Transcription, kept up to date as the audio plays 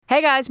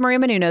Hey guys, Maria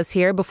Menounos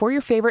here. Before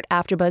your favorite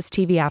AfterBuzz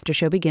TV after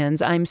show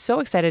begins, I'm so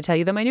excited to tell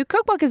you that my new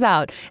cookbook is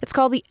out. It's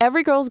called The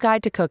Every Girl's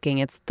Guide to Cooking.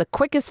 It's the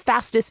quickest,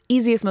 fastest,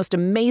 easiest, most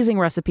amazing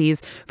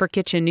recipes for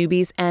kitchen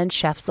newbies and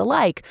chefs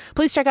alike.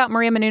 Please check out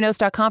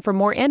mariamenounos.com for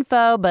more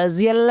info.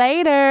 Buzz you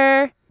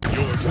later.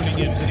 You're tuning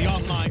in to the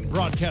online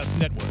broadcast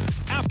network,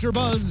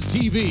 AfterBuzz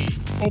TV.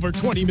 Over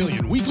 20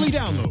 million weekly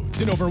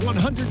downloads in over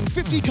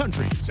 150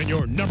 countries, and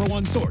your number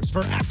one source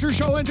for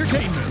after-show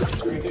entertainment.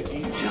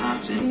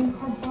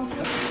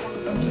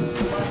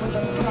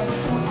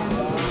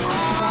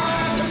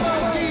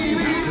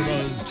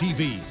 AfterBuzz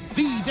TV,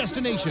 the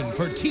destination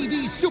for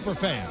TV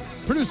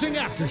superfans, producing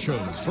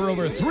after-shows for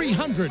over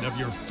 300 of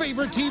your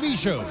favorite TV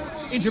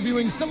shows,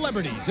 interviewing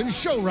celebrities and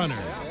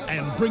showrunners,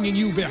 and bringing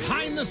you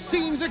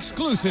behind-the-scenes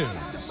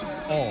exclusives.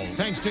 All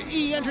thanks to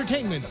E!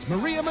 Entertainment's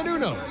Maria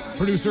Menounos,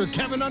 producer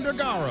Kevin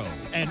Undergaro,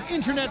 and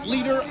internet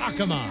leader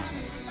Akamai.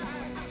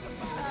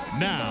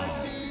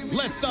 Now,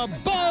 let the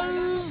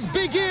buzz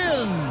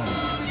begin!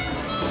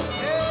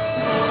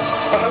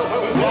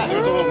 What was that? There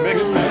was a little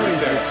mixed music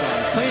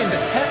there. Playing the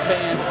pet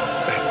band.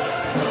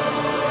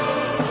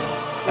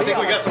 I think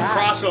we got some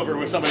crossover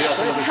with somebody else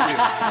in the studio.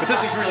 But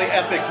this is really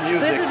epic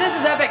music. This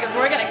is epic because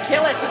we're going to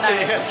kill it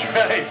tonight. That's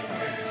right.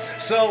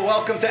 So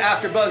welcome to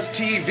AfterBuzz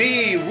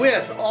TV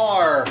with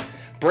our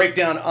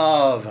breakdown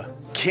of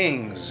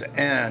Kings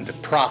and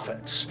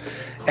Prophets.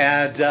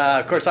 And,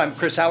 of course, I'm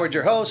Chris Howard,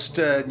 your host.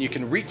 You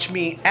can reach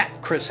me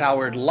at Chris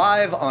Howard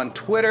Live on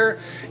Twitter.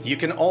 You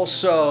can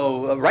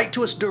also write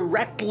to us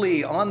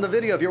directly on the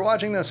video if you're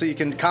watching this, so you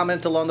can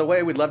comment along the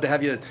way. We'd love to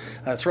have you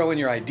throw in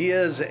your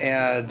ideas.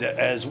 And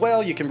as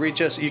well, you can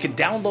reach us. You can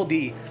download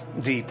the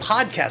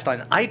podcast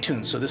on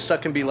iTunes, so this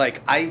stuff can be like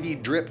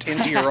IV dripped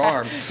into your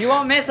arm. You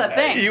won't miss a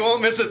thing. You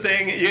won't miss a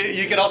thing.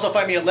 You can also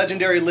find me at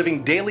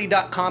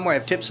legendarylivingdaily.com, where I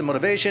have tips and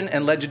motivation,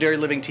 and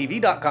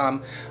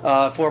legendarylivingtv.com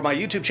for my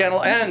YouTube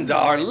channel, and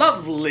our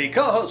lovely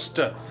co-host,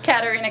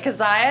 Katerina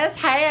Kazayas.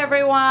 Hey,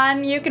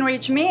 everyone. You can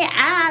reach me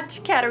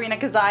at Katerina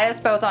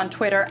Kazayas, both on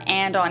Twitter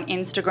and on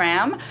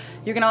Instagram.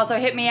 You can also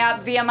hit me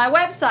up via my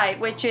website,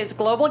 which is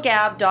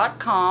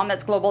globalgab.com.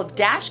 That's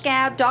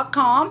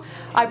global-gab.com.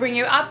 I bring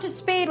you up to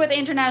speed with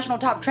international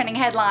top trending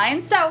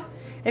headlines. So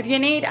if you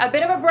need a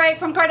bit of a break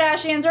from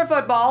Kardashians or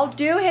football,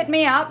 do hit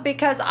me up,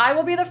 because I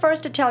will be the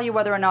first to tell you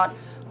whether or not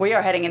we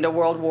are heading into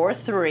World War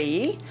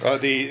III.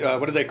 what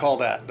do they call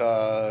that?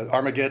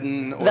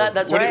 Armageddon? Or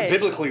That's right.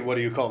 Biblically, what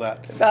do you call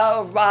that?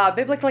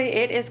 Biblically,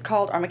 it is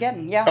called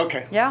Armageddon. Yeah.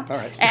 Okay. Yeah. All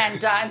right.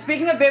 And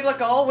speaking of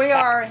biblical, we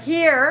are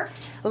here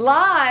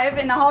live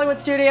in the Hollywood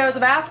studios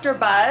of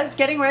AfterBuzz,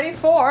 getting ready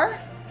for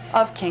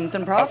Of Kings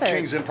and Prophets. Of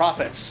Kings and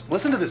Prophets.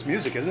 Listen to this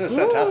music. Isn't this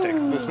fantastic?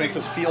 Ooh. This makes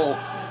us feel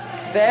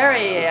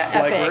very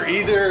epic. like we're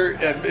either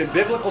in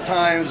biblical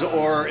times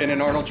or in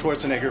an Arnold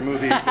Schwarzenegger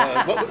movie.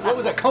 What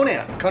was that?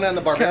 Conan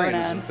the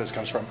Barbarian. Conan. This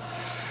comes from.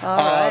 All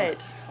right.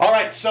 All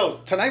right.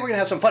 So tonight we're gonna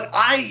have some fun.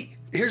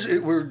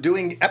 We're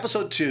doing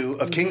episode 2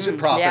 of Kings and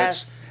Prophets,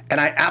 Yes. and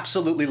I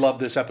absolutely love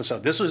this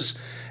episode. This was,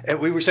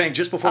 we were saying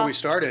just before we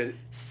started.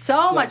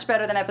 So much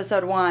better than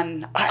episode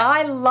 1.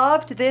 I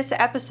loved this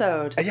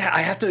episode. Yeah,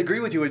 I have to agree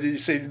with you. You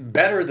say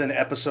better than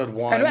episode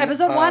 1. And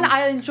episode 1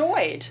 I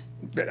enjoyed.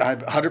 I'm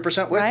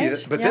 100% with you.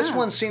 Right? But this Yeah.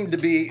 one seemed to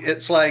be,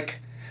 it's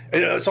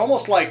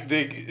almost like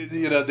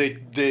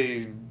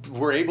they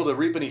were able to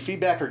reap any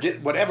feedback or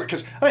get whatever.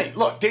 Because,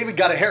 look, David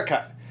got a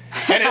haircut.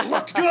 And it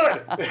looked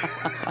good.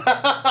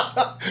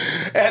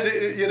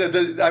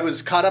 And, I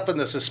was caught up in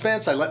the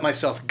suspense. I let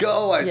myself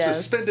go. I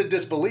suspended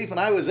disbelief, and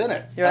I was in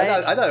it. Right.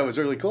 I thought it was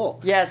really cool.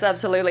 Yes,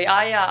 absolutely.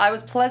 I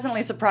was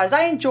pleasantly surprised.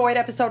 I enjoyed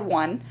episode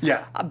 1.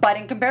 Yeah. But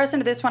in comparison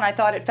to this one, I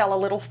thought it fell a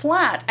little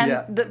flat. And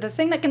Yeah. the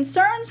thing that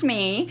concerns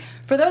me,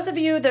 for those of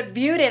you that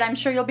viewed it, I'm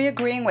sure you'll be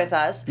agreeing with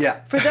us. Yeah.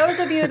 For those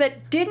of you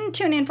that didn't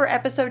tune in for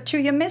episode 2,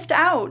 you missed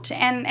out.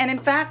 And in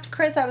fact,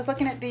 Chris, I was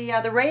looking at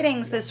the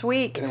ratings this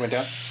week. And it went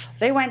down.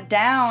 They went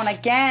down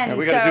again. Yeah,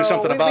 we gotta do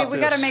something about we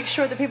got to this. make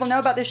sure that people know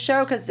about this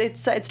show, because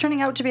it's turning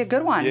out to be a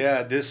good one.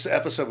 Yeah, this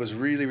episode was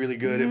really, really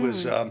good. It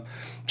was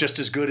just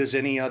as good as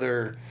any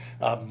other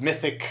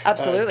mythic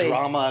Absolutely.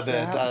 drama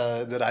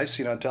that I've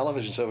seen on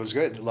television. So it was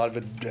good. A lot of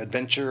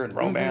adventure and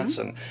romance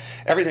and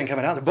everything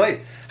coming out there. Boy,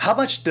 how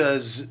much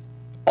does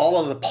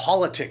all of the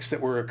politics that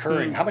were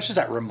occurring, how much does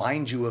that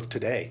remind you of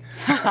today?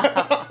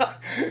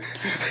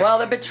 Well,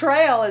 the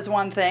betrayal is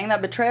one thing.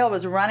 That betrayal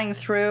was running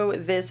through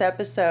this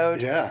episode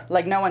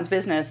like no one's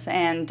business.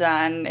 And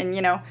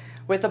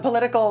with the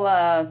political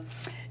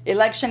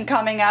election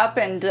coming up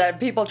and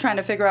people trying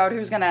to figure out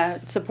who's going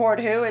to support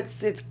who,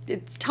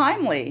 it's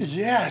timely.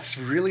 Yeah, it's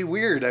really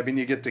weird. I mean,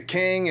 you get the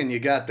king and you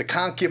got the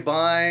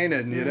concubine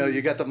and,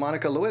 you got the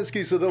Monica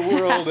Lewinskys of the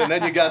world, and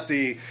then you got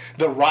the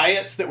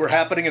riots that were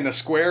happening in the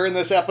square in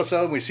this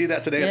episode. We see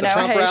that today at the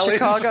Trump rallies.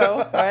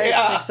 Chicago, right?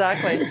 Yeah.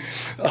 Exactly.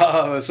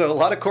 So a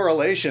lot of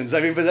correlations.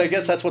 I mean, but I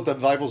guess that's what the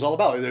Bible's all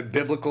about. The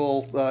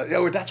biblical,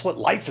 or that's what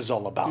life is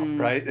all about,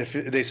 right? If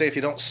they say if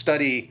you don't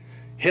study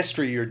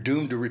history, you're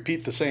doomed to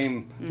repeat the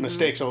same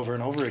mistakes over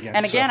and over again.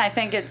 And again, I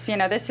think it's,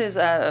 this is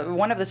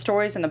one of the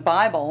stories in the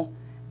Bible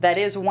that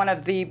is one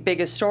of the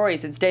biggest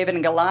stories. It's David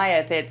and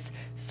Goliath. It's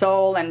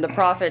Saul and the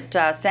prophet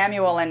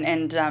Samuel,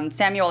 and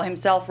Samuel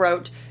himself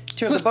wrote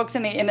 2 of the books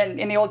in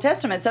the Old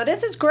Testament. So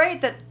this is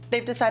great that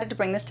they've decided to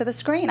bring this to the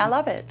screen. I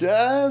love it.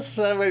 Yes,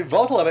 we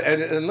both love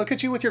it. And look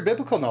at you with your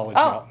biblical knowledge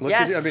now. Look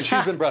yes. at you. I mean,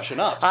 she's been brushing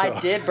up. So. I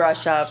did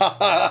brush up.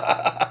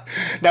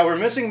 Now, we're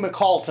missing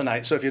McCall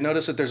tonight, so if you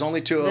notice that there's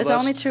only 2 of us.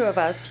 There's only 2 of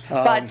us.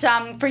 But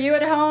for you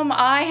at home,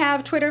 I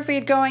have Twitter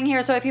feed going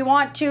here. So if you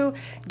want to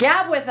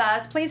gab with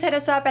us, please hit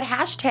us up at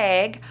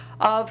hashtag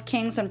of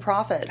Kings and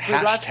Prophets.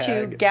 We'd love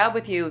to gab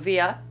with you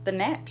via the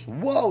net.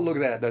 Whoa, look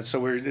at that. So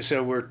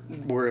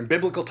we're in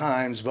biblical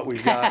times, but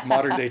we've got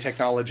modern day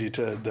technology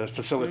to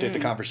facilitate the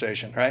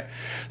conversation, right?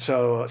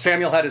 So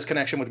Samuel had his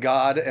connection with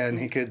God, and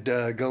he could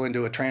go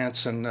into a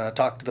trance and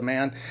talk to the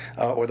man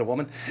or the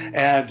woman.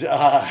 And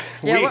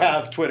we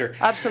have Twitter.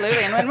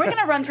 Absolutely. And we're going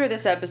to run through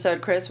this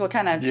episode, Chris. We'll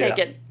kind of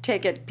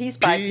take it piece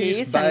by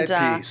piece and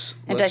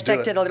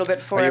dissect it a little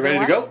bit for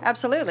everyone. Are you ready to go?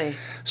 Absolutely.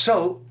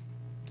 So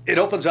it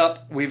opens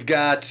up. We've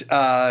got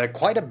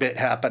quite a bit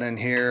happening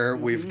here.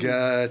 We've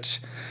got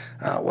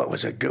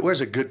where's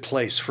a good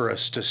place for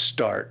us to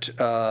start?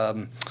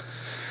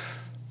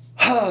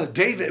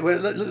 David.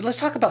 Let's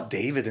talk about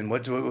David and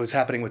what was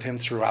happening with him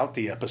throughout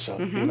the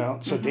episode. You know,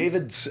 so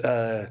David's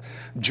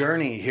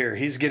journey here.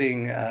 He's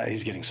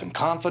getting some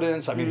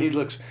confidence. I mean, he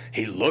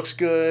looks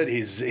good.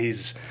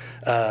 He's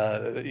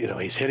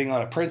hitting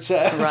on a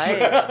princess.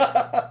 Right.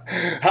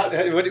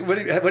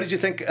 What did you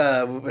think?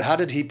 How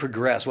did he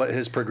progress? What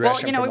his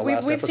progression from the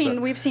last episode?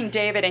 We've seen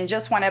David in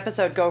just one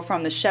episode go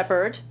from the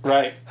shepherd,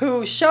 right,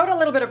 who showed a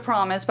little bit of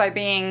promise by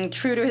being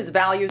true to his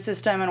value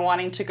system and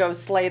wanting to go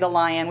slay the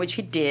lion, which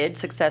he did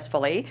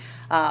successfully.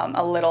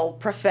 A little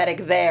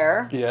prophetic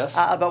there, yes,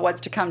 about what's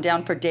to come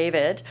down for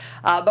David.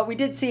 But we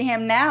did see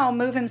him now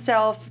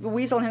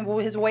weasel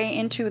his way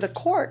into the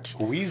court.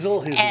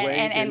 Weasel his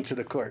way into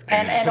the court.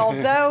 And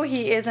although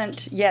he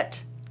isn't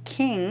yet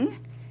king,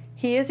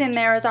 he is in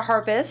there as a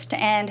harpist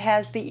and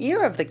has the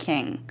ear of the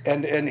king.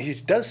 And he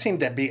does seem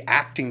to be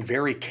acting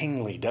very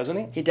kingly, doesn't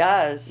he? He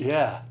does.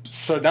 Yeah.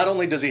 So not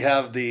only does he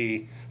have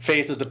the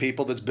faith of the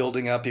people that's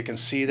building up, you can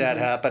see that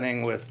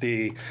happening with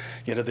the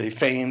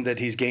fame that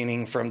he's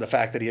gaining from the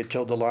fact that he had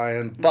killed the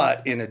lion.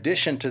 But in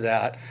addition to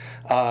that,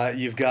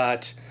 you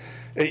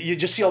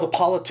just see all the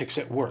politics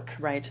at work.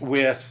 Right.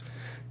 With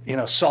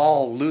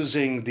Saul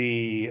losing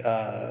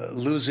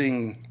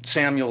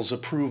Samuel's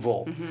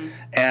approval,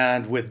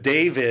 and with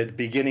David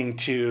beginning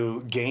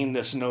to gain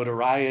this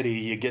notoriety,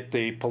 you get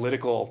the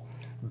political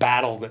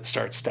battle that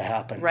starts to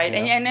happen. Right,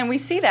 and we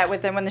see that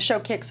with them when the show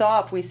kicks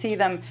off. We see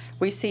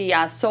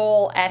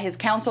Saul at his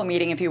council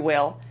meeting, if you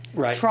will,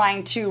 right,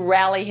 trying to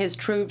rally his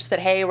troops that,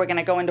 hey, we're going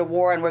to go into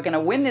war and we're going to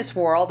win this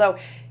war, although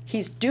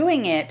he's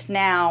doing it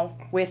now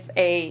with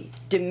a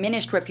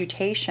diminished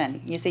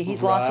reputation. You see,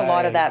 he's lost a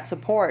lot of that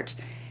support.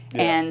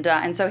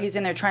 Yeah. And so he's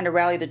in there trying to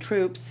rally the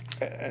troops.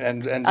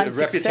 And the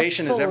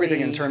reputation is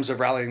everything in terms of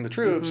rallying the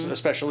troops,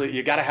 especially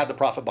you got to have the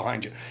prophet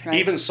behind you. Right.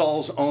 Even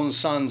Saul's own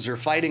sons are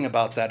fighting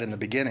about that in the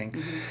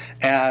beginning.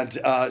 And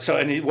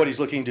what he's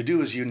looking to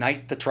do is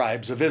unite the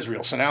tribes of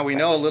Israel. So now we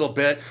know a little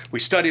bit. We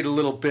studied a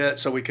little bit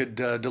so we could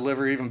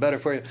deliver even better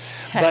for you.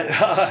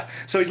 But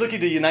so he's looking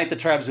to unite the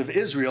tribes of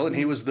Israel, and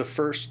he was the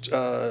first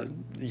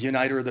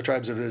uniter of the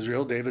tribes of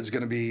Israel. David's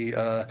going to be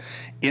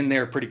in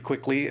there pretty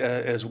quickly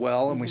as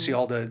well, and we see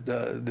all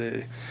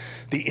the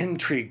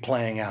intrigue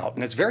playing out,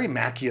 and it's very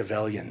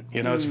Machiavellian.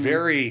 It's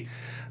very,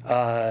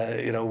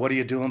 what are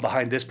you doing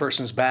behind this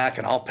person's back,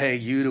 and I'll pay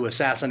you to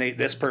assassinate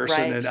this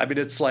person. Right. And I mean,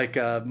 it's like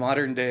a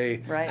modern day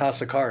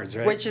House of Cards,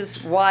 right? Which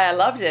is why I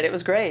loved it. It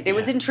was great. It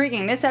was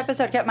intriguing. This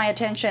episode kept my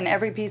attention,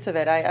 every piece of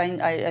it.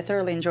 I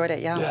thoroughly enjoyed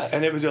it. Yeah,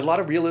 and there was a lot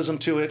of realism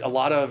to it. A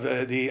lot of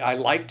I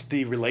liked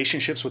the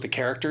relationships with the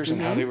characters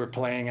and how they were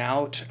playing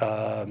out.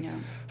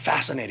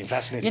 Fascinating.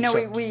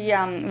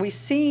 We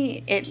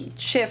see it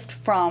shift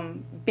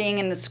from being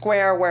in the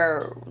square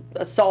where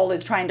Saul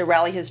is trying to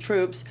rally his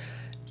troops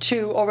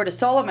over to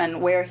Solomon,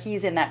 where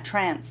he's in that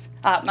trance.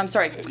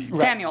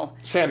 Samuel.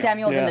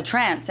 Samuel's in the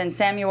trance, and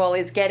Samuel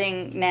is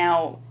getting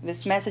now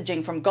this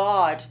messaging from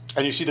God.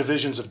 And you see the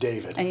visions of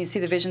David. And he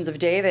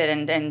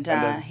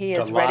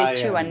is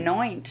ready to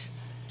anoint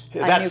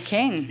a new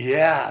king.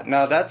 Yeah.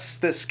 Now that's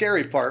the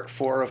scary part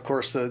for, of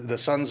course, the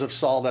sons of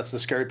Saul. That's the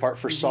scary part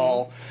for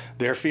Saul.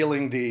 They're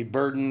feeling the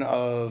burden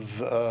of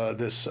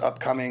this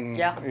upcoming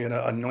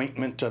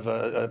anointment of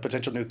a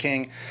potential new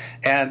king.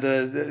 And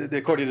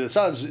according to the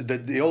sons,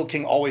 the old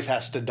king always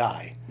has to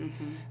die.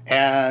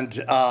 And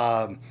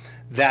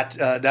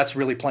that's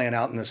really playing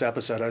out in this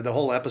episode. The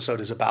whole episode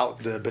is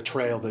about the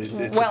betrayal.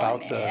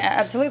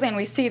 Absolutely. And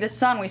we see his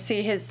son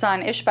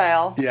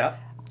Ishbaal. Yeah.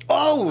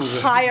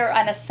 Hire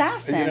an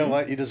assassin. You know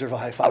what? You deserve a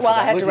high five. Well,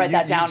 I had to write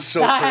that down.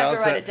 I had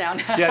to write it down.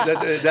 Yeah,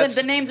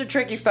 the names are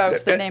tricky,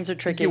 folks. The names are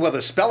tricky. Well,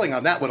 the spelling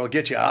on that one will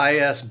get you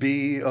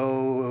ISBOS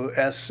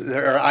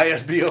or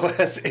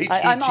ISBOSHETH.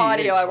 I'm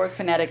audio. I work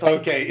phonetically.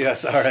 Okay.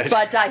 Yes. All right.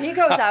 But he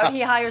goes out.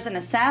 He hires an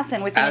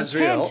assassin with the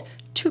intent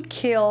to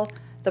kill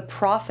the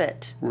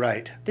prophet.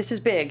 Right. This is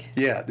big.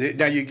 Yeah. They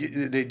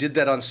did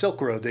that on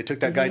Silk Road. They took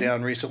that guy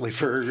down recently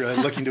for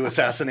looking to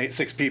assassinate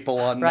 6 people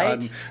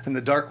in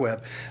the dark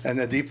web and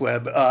the deep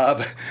web.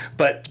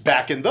 But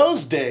back in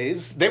those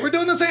days, they were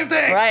doing the same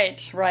thing.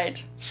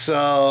 Right.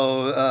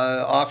 So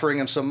offering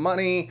him some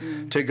money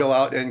to go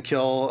out and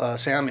kill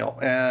Samuel.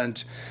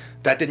 And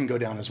that didn't go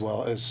down as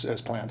well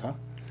as planned, huh?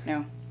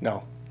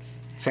 No.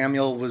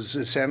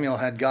 Samuel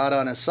had God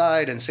on his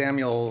side, and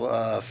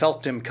Samuel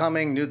felt him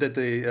coming, knew that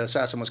the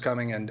assassin was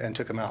coming, and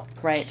took him out.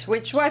 Right,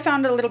 which I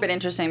found a little bit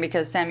interesting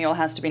because Samuel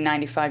has to be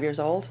 95 years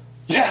old.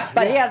 Yeah.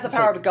 But he has the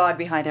power of God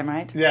behind him,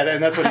 right? Yeah,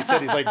 and that's what he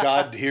said. He's like,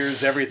 God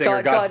hears everything,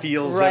 or God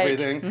feels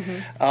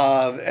everything.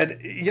 And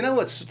you know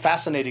what's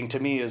fascinating to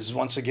me is,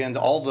 once again,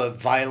 all the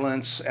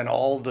violence and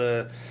all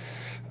the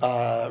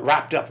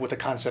wrapped up with the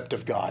concept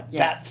of God. Yes.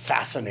 That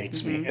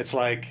fascinates me. It's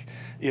like,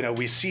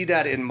 we see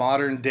that in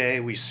modern day.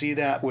 We see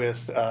that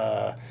with,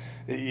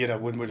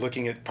 when we're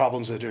looking at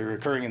problems that are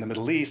occurring in the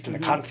Middle East and the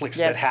conflicts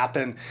that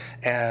happen,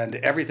 and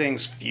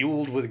everything's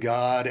fueled with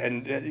God.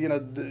 And,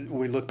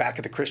 we look back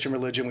at the Christian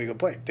religion, we go,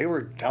 boy, they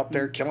were out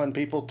there killing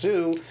people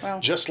too,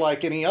 just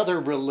like any other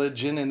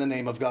religion in the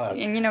name of God.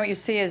 And what you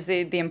see is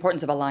the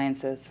importance of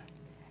alliances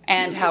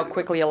and how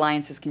quickly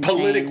alliances can change.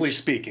 Politically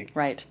speaking.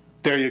 Right.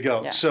 There you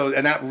go. Yeah. So,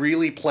 and that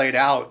really played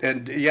out.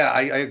 And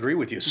I agree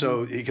with you.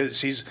 So, because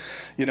he's,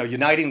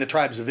 uniting the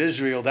tribes of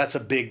Israel, that's a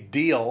big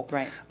deal.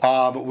 Right.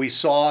 We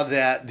saw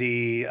that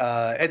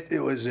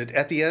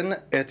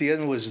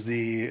Etienne was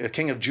the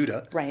king of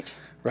Judah. Right.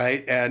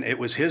 Right. And it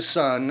was his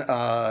son,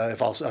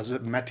 was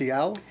it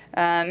Metiahu?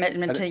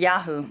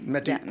 Metiahu,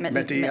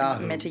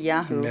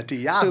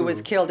 who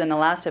was killed in the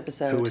last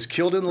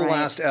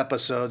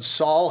episode.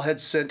 Saul had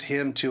sent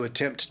him to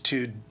attempt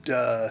to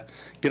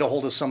get a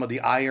hold of some of the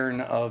iron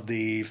of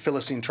the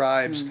Philistine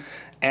tribes,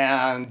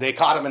 and they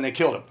caught him and they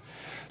killed him.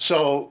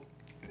 So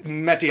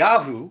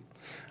Metiahu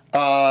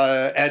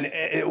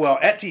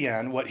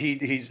Etienne,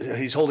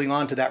 he's holding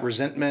on to that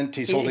resentment.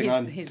 He's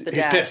the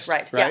dad. Pissed,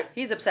 right? Yeah,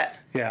 he's upset.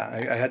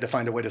 Yeah, I had to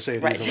find a way to say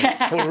it easily.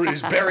 Right.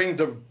 He's burying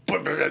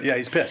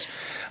he's pissed.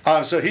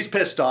 So he's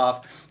pissed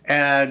off,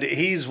 and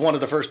he's one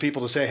of the first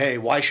people to say, hey,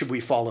 why should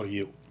we follow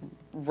you?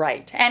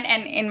 Right.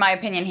 And in my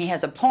opinion, he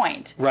has a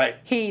point. Right.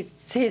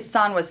 His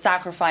son was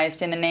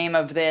sacrificed in the name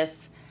of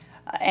this,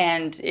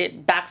 and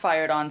it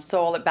backfired on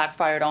Saul, it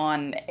backfired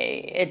on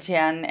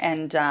Etienne,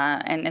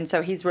 and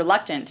so he's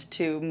reluctant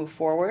to move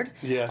forward.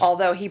 Yes.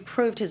 Although he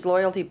proved his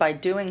loyalty by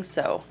doing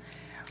so.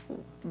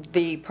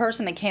 The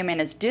person that came in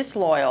as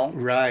disloyal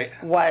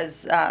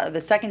was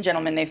the second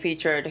gentleman they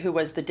featured, who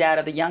was the dad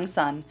of the young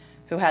son,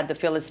 who had the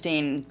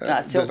Philistine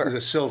silver.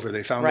 The silver.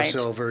 They found the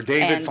silver.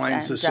 David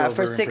finds the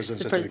silver and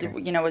presents it to the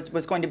king.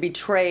 Was going to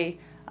betray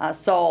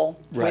Saul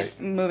with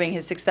moving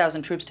his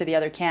 6,000 troops to the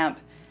other camp.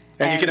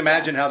 And you can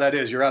imagine how that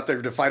is. You're out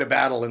there to fight a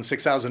battle, and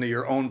 6,000 of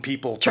your own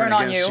people turn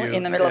on against you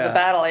in the middle of the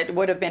battle. It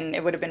would have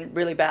been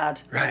really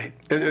bad. Right.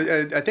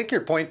 I think your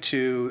point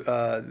to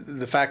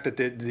the fact that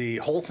the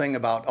whole thing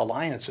about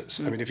alliances.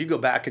 I mean, if you go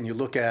back and you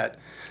look at,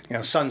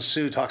 Sun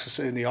Tzu talks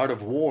in The Art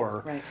of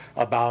War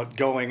about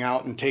going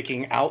out and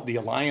taking out the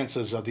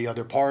alliances of the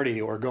other party,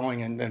 or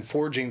going and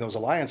forging those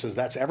alliances.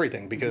 That's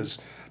everything, because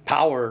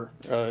power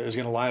is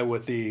going to lie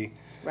with the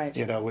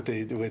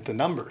with the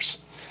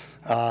numbers.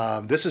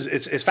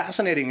 It's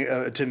fascinating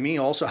to me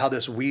also how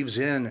this weaves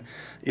in,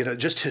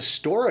 just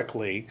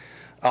historically.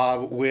 I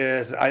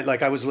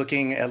was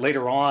looking at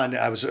later on,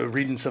 I was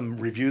reading some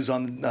reviews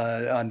on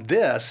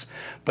this,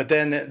 but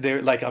then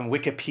there, like on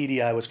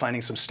Wikipedia, I was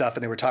finding some stuff,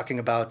 and they were talking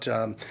about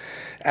how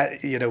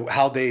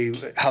they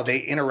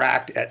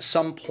interact at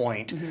some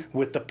point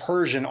with the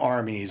Persian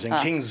armies and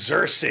King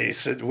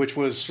Xerxes, which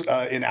was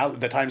in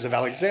the times of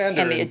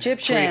Alexander, and the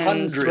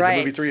Egyptians, the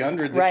movie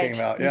 300 that came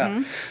out.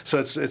 Yeah, so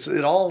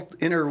it all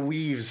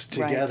interweaves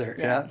together.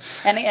 Yeah.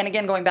 And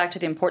again, going back to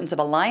the importance of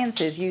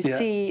alliances, you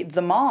see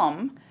the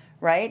mom.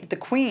 Right, the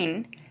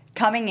queen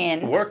coming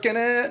in, working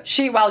it.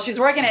 She's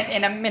working it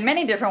in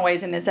many different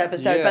ways in this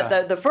episode. Yeah.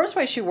 But the first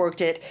way she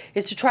worked it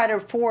is to try to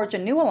forge a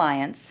new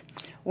alliance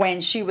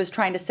when she was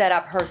trying to set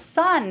up her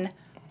son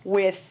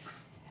with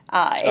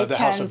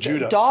Etienne's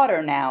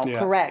daughter. Now,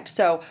 correct?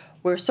 So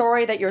we're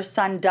sorry that your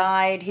son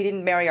died. He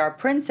didn't marry our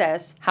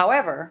princess.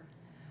 However,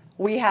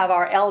 we have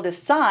our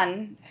eldest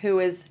son who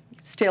is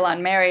still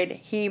unmarried.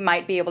 He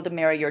might be able to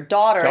marry your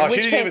daughter. Oh,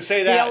 she didn't even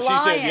say that. She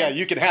said, "Yeah,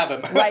 you can have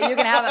him." Right, you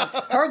can have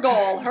him. Her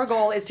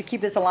goal is to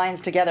keep this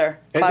alliance together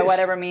by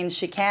whatever means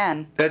she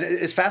can.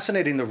 It's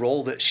fascinating the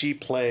role that she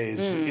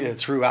plays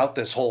throughout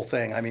this whole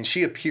thing. I mean,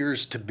 she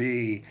appears to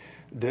be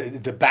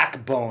the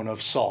backbone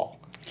of Saul.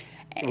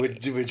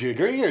 Would you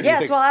agree? Or do you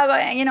think... well,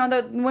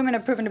 the women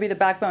have proven to be the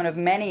backbone of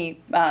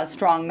many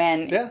strong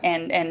men,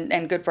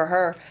 and good for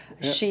her.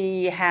 Yeah.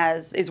 She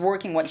is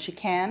working what she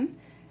can.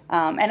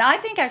 And I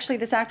think actually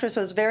this actress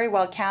was very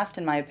well cast,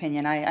 in my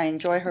opinion. I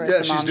enjoy her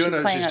as the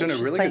mom. She's doing a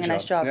really good job.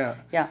 Nice job.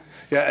 Yeah.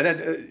 And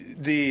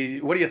then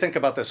what do you think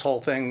about this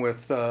whole thing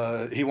with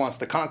he wants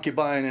the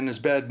concubine in his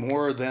bed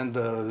more than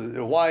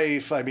the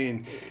wife? I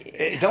mean,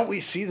 don't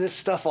we see this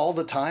stuff all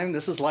the time?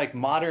 This is like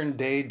modern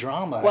day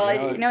drama. Well,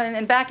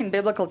 and back in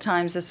biblical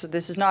times,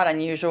 this is not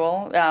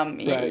unusual.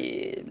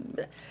 Right.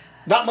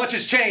 Not much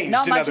has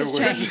changed, in other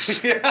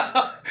words.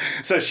 Yeah.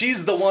 So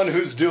she's the one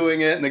who's doing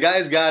it, and the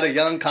guy's got a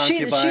young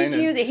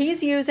concubine.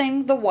 He's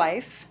using the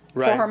wife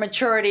for her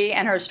maturity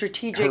and her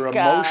strategic... Her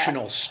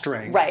emotional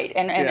strength. Right,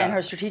 and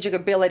her strategic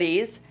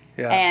abilities.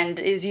 Yeah. And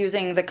is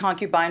using the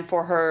concubine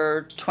for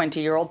her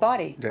 20-year-old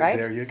body, right?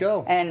 There you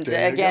go. And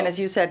again, as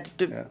you said...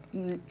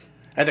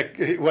 And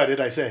what did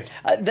I say?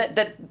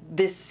 That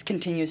this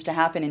continues to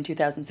happen in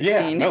 2016.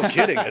 Yeah, no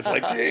kidding. It's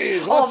like,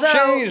 geez, what's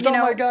changed? Oh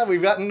my God,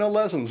 we've gotten no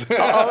lessons.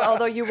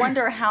 Although you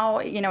wonder how,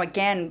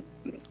 again,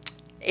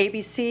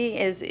 ABC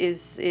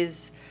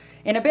is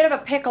in a bit of a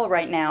pickle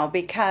right now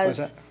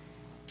because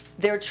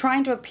they're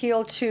trying to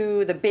appeal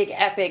to the big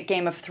epic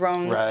Game of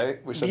Thrones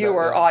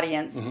viewer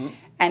audience. Mm-hmm.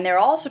 And they're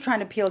also trying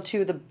to appeal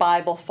to the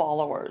Bible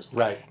followers.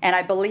 Right. And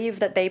I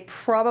believe that they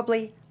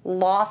probably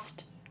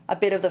lost a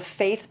bit of the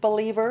faith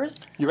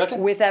believers. You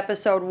reckon? With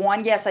episode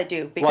 1. Yes, I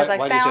do. Because why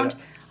do you say that?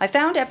 I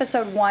found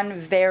episode 1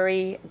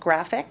 very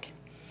graphic,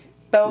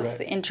 both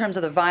in terms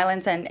of the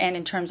violence and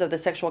in terms of the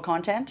sexual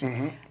content.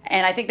 Mm-hmm.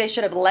 And I think they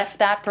should have left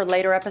that for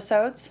later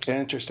episodes.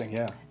 Interesting,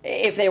 yeah.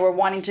 If they were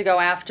wanting to go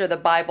after the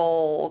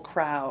Bible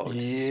crowd.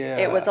 Yeah.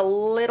 It was a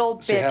little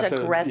bit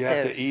aggressive. You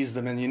have to ease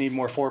them in. You need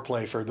more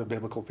foreplay for the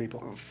biblical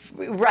people.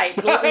 Right.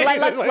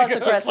 Less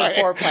aggressive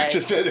foreplay.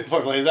 Just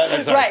foreplay.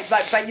 That's right,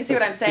 but you see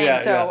what I'm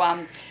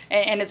saying.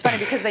 And it's funny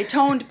because they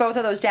toned both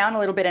of those down a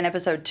little bit in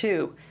episode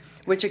 2.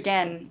 Which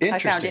again, I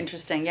found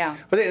interesting. Yeah.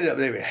 But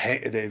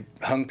they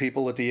hung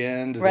people at the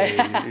end. Right.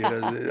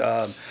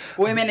 They,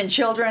 women and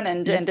children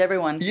and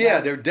everyone. Yeah,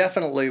 there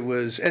definitely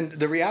was, and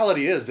the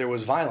reality is there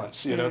was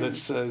violence.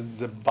 That's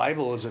the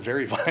Bible is a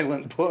very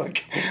violent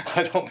book.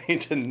 I don't mean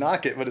to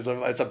knock it, but it's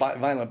a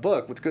violent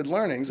book with good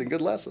learnings and good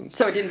lessons.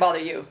 So it didn't bother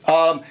you.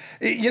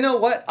 You know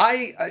what?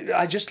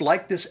 I just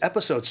liked this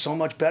episode so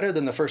much better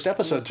than the first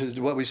episode. To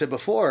what we said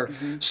before.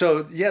 Mm-hmm.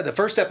 So yeah, the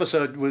first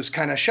episode was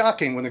kind of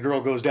shocking when the girl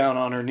goes down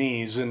on her knees.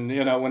 And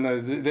when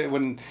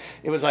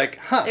it was like,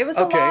 it was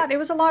a lot. It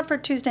was a lot for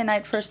Tuesday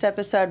night first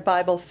episode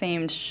Bible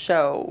themed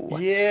show.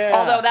 Yeah.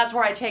 Although that's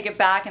where I take it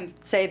back and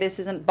say this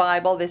isn't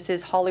Bible. This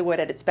is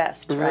Hollywood at its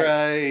best.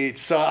 Right.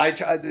 So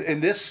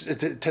in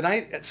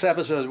tonight's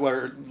episode,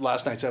 where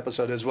last night's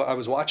episode is, I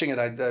was watching it.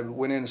 I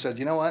went in and said,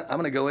 you know what? I'm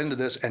going to go into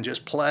this and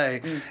just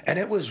play, and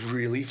it was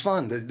really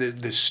fun.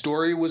 The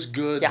story was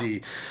good. Yeah.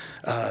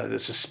 The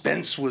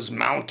suspense was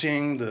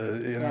mounting.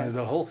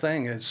 The whole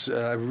thing is.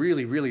 I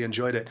really, really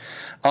enjoyed it.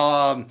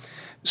 And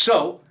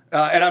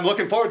I'm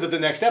looking forward to the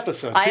next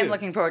episode, too. I am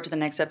looking forward to the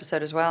next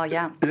episode as well,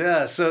 yeah.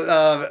 Yeah, so,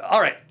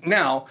 all right,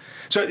 now,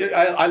 so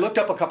I looked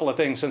up a couple of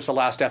things since the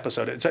last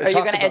episode. Are you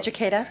going to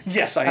educate us?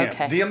 Yes, I am.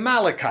 Okay. The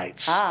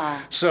Amalekites.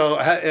 So,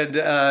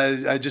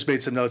 I just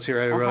made some notes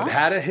here. I wrote,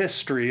 had a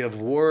history of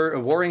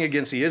warring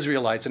against the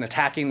Israelites and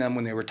attacking them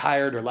when they were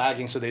tired or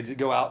lagging, so they'd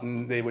go out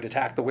and they would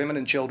attack the women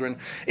and children.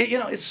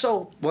 It's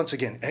so, once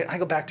again, I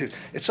go back to,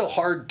 it's so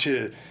hard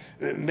to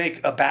make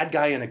a bad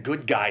guy and a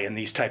good guy in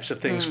these types of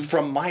things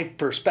from my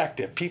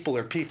perspective. People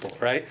are people,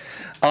 right?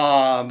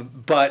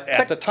 But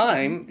at the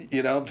time,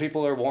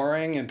 people are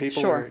warring and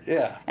people are,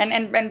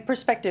 And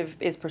perspective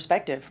is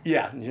perspective.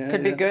 Yeah.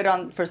 Could be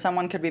good for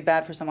someone, could be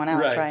bad for someone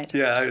else, right?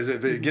 Yeah,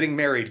 getting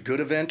married, good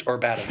event or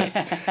bad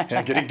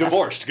event? Getting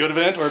divorced, good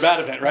event or bad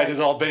event, right? Is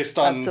all based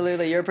on...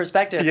 Absolutely, your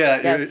perspective. Yeah,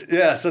 yes.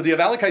 Yeah. So the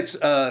Amalekites...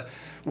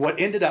 what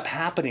ended up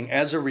happening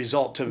as a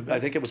result I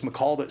think it was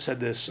McCall that said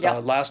this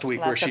last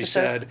week, where she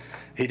said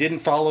he didn't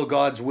follow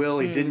God's will,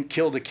 he didn't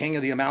kill the king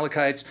of the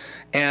Amalekites,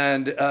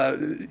 and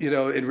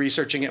in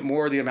researching it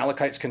more, the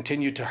Amalekites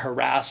continued to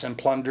harass and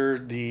plunder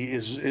the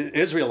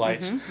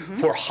Israelites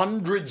for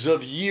hundreds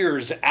of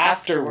years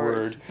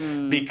afterward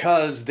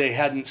because they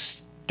hadn't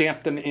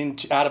stamped them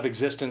out of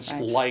existence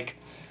like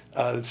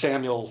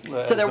Samuel.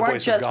 So there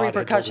weren't just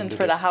repercussions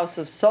for the House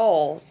of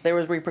Saul. There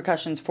was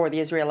repercussions for the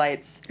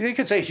Israelites. You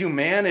could say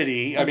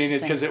humanity. I mean,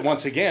 because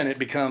once again it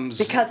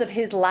becomes because of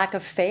his lack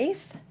of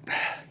faith.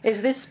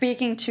 Is this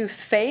speaking to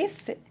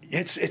faith?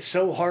 It's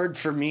so hard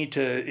for me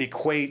to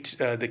equate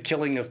the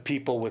killing of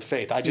people with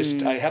faith. I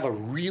have a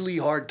really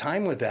hard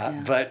time with that.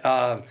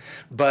 Yeah.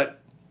 But.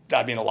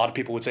 I mean, a lot of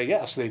people would say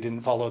yes, they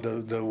didn't follow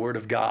the word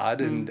of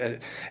God, and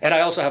I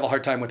also have a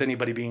hard time with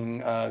anybody being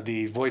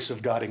the voice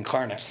of God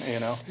incarnate.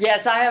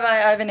 Yes, I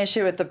have an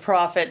issue with the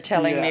prophet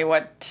telling me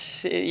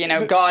what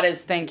God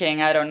is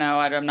thinking. I don't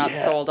know. I'm not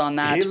sold on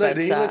that. He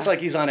looks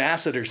like he's on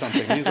acid or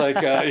something. He's like,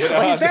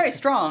 well, he's very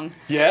strong.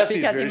 Yes,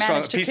 he's very strong. Because he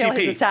managed to kill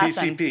his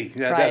assassin. PCP.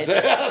 Yeah, right.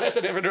 That's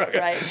a different drug.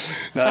 Right.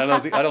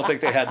 No, I don't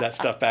think they had that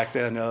stuff back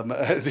then.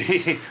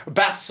 The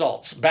bath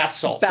salts.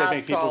 They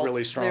make people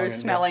really strong. They were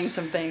smelling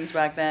some things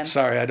back then.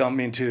 Sorry, I don't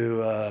mean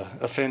to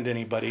offend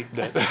anybody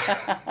that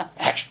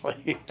actually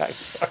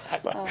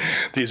sorry.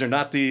 These are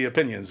not the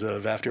opinions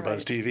of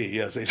AfterBuzz TV.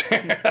 Yes, these are.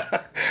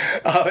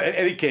 In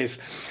any case,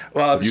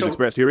 The views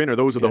expressed herein are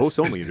those of the hosts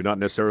only and do not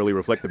necessarily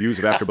reflect the views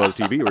of AfterBuzz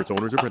TV or its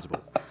owners or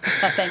principals.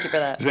 Thank you for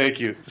that. Thank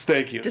you.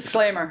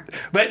 Disclaimer.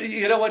 But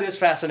you know what is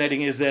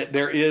fascinating is that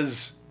there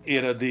is,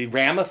 the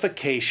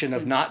ramification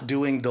of not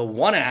doing the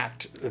one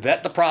act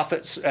that the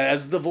prophets,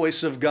 as the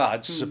voice of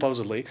God,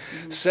 supposedly,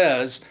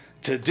 says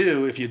to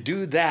do. If you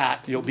do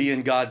that, you'll be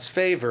in God's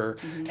favor.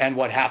 And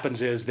what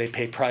happens is they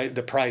pay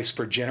the price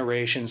for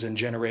generations and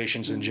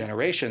generations and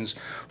generations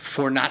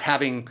for not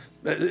having,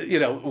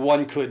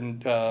 one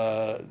couldn't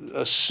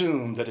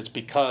assume that it's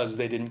because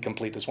they didn't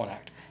complete this one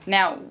act.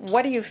 Now,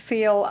 what do you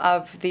feel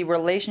of the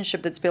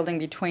relationship that's building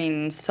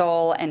between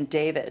Saul and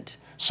David?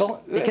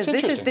 So Because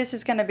this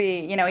is going to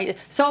be,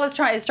 Saul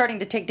is starting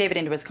to take David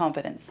into his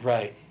confidence.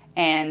 Right.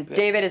 And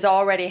David is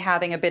already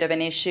having a bit of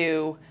an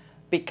issue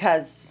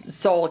because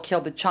Saul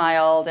killed the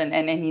child,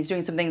 and he's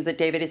doing some things that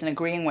David isn't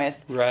agreeing with.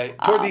 Right.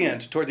 Toward the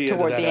end of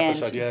that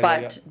episode.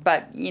 Yeah,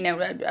 but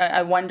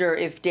I wonder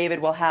if David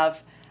will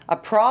have a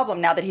problem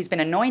now that he's been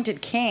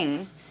anointed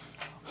king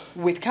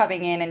with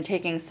coming in and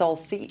taking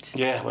Saul's seat.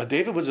 Yeah, well,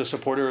 David was a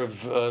supporter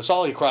of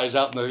Saul. He cries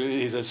out,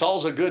 he says,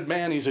 Saul's a good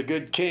man, he's a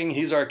good king,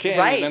 he's our king.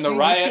 Right. And then the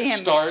riot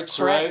starts,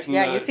 correct. right?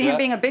 Yeah, you see him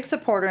being a big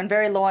supporter and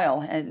very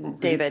loyal,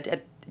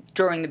 David,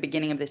 during the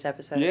beginning of this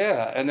episode.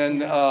 Yeah, and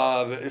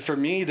then for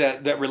me,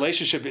 that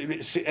relationship,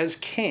 as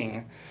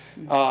king,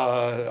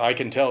 I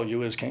can tell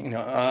you as king,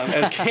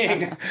 as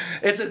king,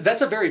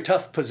 that's a very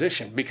tough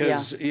position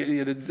because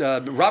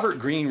Robert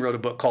Greene wrote a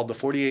book called The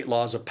 48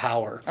 Laws of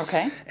Power.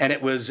 Okay. And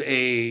it was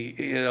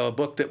a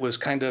book that was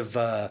kind of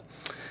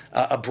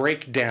a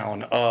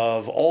breakdown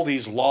of all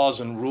these laws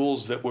and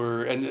rules that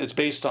were, and it's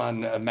based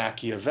on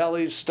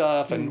Machiavelli's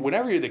stuff. And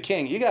whenever you're the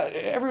king, you got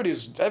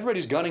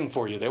everybody's gunning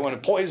for you. They want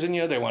to poison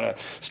you. They want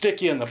to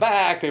stick you in the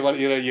back. They want,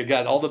 you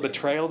got all the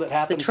betrayal that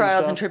happens. The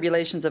trials and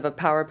tribulations of a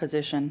power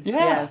position. Yeah,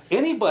 yes.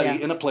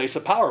 Anybody in a place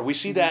of power. We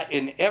see that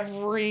in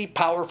every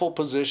powerful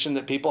position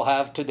that people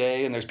have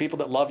today. And there's people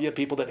that love you,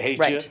 people that hate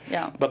you.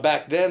 Yeah. But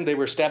back then they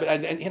were stabbing.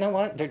 And you know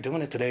what? They're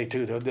doing it today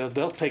too.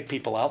 They'll take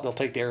people out. They'll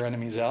take their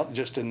enemies out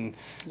just in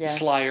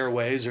slyer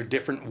ways or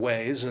different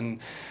ways, and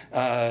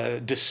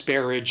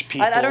disparage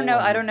people. I don't know.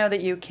 I don't know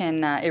that you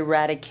can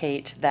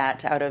eradicate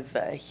that out of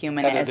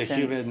human essence. The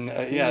human,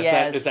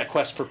 it's that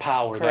quest for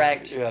power.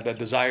 Correct. That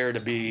desire to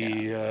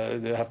be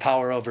to have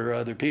power over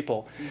other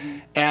people,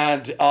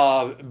 and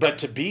but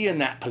to be in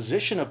that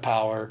position of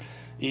power,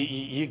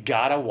 you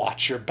gotta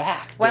watch your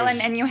back. Well,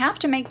 and you have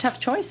to make tough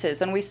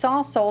choices, and we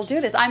saw Saul do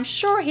this. I'm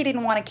sure he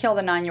didn't want to kill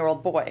the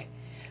 9-year-old boy,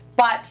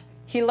 but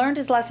he learned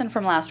his lesson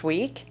from last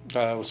week.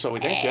 So we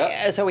think,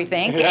 yeah. So we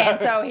think, and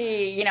so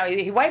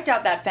he wiped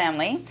out that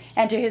family.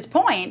 And to his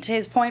point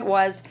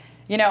was,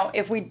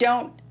 if we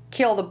don't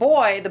kill the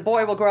boy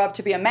will grow up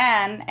to be a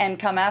man and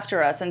come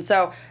after us. And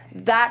so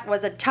that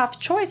was a tough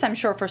choice, I'm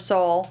sure, for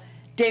Saul.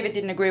 David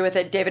didn't agree with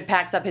it. David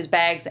packs up his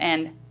bags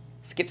and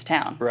skips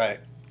town. Right.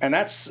 And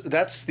that's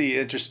the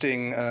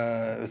interesting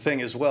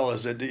thing as well,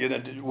 is that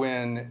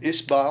when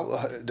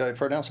Ishbaal, did I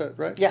pronounce that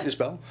right? Yeah.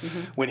 Ishbaal,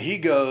 when he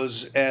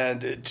goes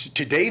and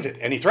to David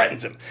and he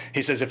threatens him,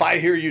 he says, "If I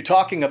hear you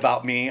talking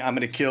about me, I'm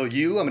going to kill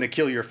you. I'm going to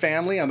kill your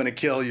family. I'm going to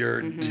kill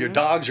your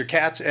dogs, your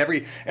cats,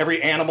 every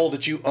animal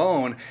that you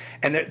own."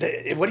 And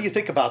what do you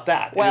think about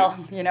that? Well,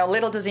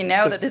 little does he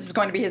know that this is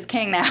going to be his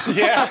king now.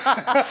 Yeah.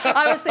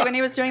 Obviously, when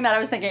he was doing that, I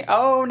was thinking,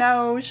 oh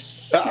no.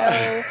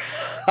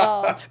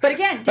 No. But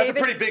again, David, that's a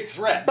pretty big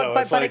threat, though.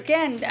 But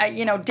again,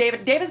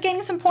 David's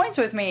gaining some points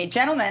with me,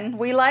 gentlemen.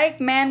 We like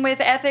men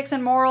with ethics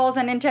and morals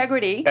and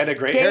integrity. And a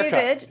great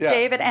haircut. Yeah.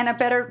 David, and a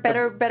better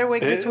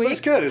wig this week.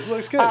 It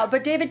looks good.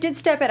 But David did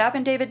step it up,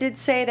 and David did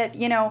say that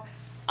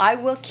I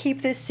will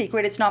keep this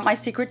secret. It's not my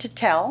secret to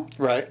tell.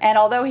 Right. And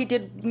although he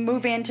did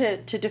move in to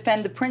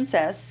defend the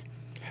princess.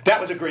 That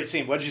was a great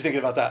scene. What did you think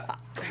about that?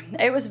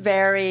 It was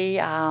very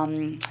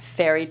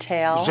fairy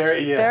tale.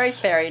 Very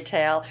fairy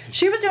tale.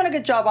 She was doing a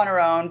good job on her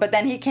own, but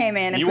then he came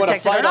in and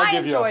protected her. And I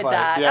enjoyed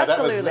that. Yeah,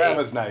 absolutely. that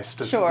was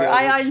nice. Sure,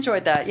 I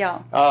enjoyed that.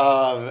 Yeah.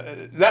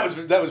 That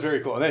was very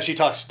cool. And then she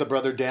talks the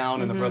brother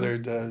down, and the brother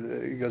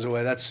goes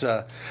away. That's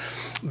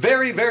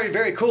very, very,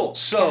 very cool.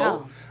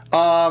 So.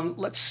 Yeah.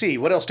 Let's see.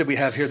 What else did we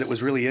have here that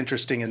was really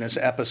interesting in this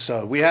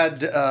episode? We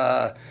had.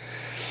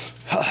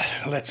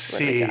 Let's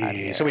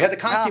see. So we had the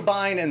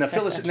concubine and the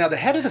Philistine. Now the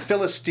head of the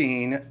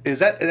Philistine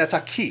that's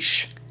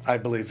Achish, I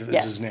believe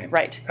is his name.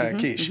 Right.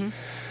 Achish.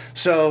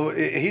 So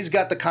he's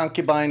got the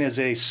concubine as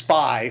a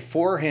spy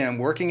for him,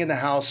 working in the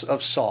house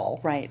of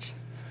Saul. Right.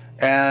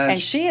 And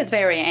she is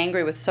very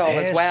angry with Saul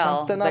as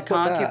well. The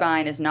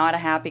concubine is not a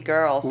happy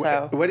girl.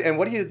 So. What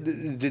do you?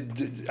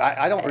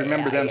 I don't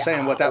remember them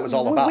saying what that was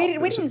all about. We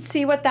didn't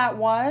see what that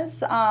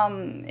was,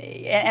 and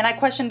I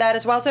questioned that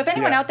as well. So if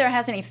anyone out there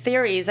has any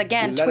theories,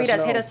 again, tweet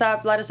us, hit us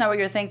up, let us know what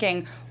you're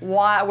thinking,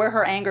 where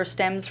her anger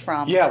stems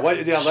from. Yeah,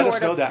 let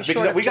us know that,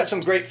 because we got some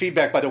great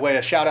feedback. By the way,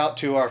 a shout out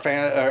to our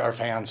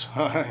fans,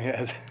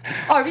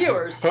 our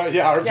viewers.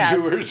 Our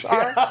viewers.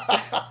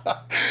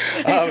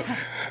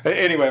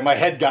 Anyway, my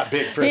head got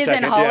big for a He's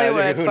second. in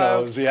Hollywood, yeah, who folks.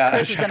 knows? Yeah,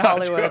 Chris is in shout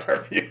out to Hollywood.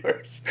 our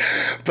viewers.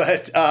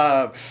 But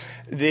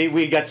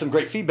we got some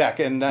great feedback,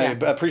 and I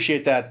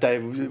appreciate that.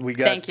 We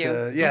got Thank you.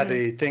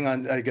 the thing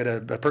on. I got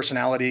a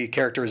personality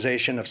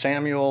characterization of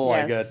Samuel.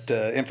 Yes. I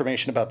got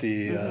information about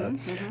the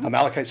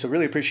Amalekites. So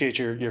really appreciate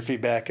your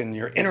feedback and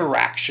your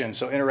interaction.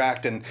 So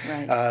interact, and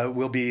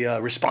we'll be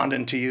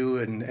responding to you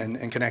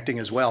and connecting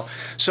as well.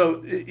 So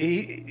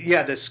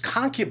this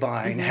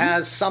concubine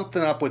has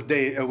something up with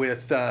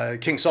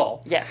King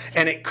Saul. Yes.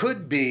 And it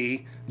could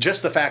be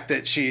just the fact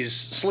that she's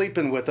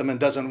sleeping with him and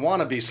doesn't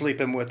want to be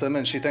sleeping with him,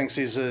 and she thinks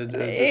he's a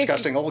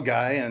disgusting old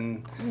guy.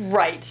 And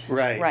Right.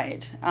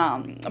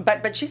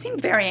 But she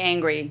seemed very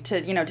angry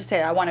to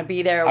say I want to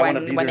be there when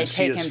there they and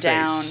see take his him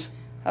down. face.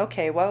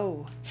 Okay,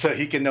 whoa. so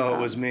he can know it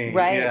was me.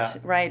 Right, Yeah.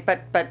 right.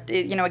 But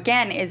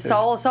again,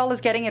 Saul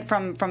is getting it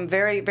from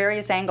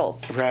various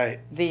angles. Right.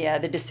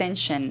 The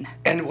dissension.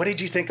 And what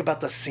did you think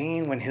about the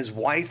scene when his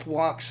wife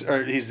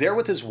he's there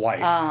with his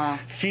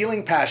wife,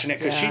 feeling passionate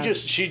because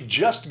she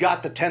just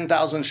got the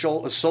 10,000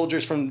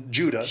 soldiers from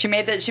Judah. She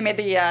made the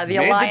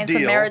alliance, the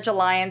deal. marriage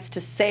alliance,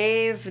 to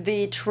save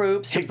the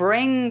troops, to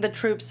bring the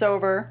troops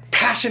over.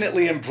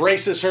 Passionately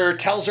embraces her,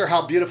 tells her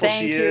how beautiful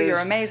Thank she you, is. you're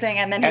amazing.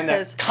 And then he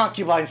says, the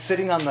concubine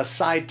sitting on the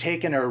side,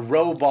 taking her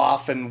robe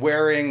off and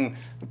wearing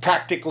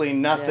practically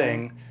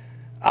nothing.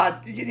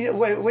 What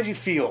did you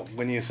feel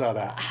when you saw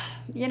that?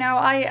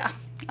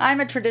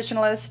 I'm a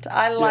traditionalist.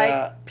 I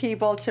like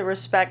people to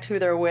respect who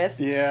they're with.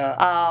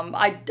 Yeah.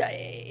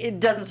 It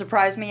doesn't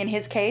surprise me in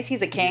his case.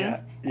 He's a king,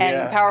 Yeah.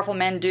 and powerful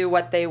men do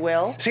what they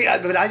will. See,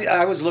 but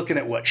I was looking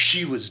at what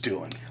she was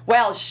doing.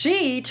 Well,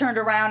 she turned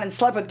around and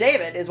slept with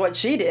David, is what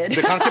she did.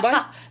 The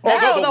concubine?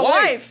 No, the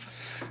wife.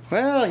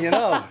 Well,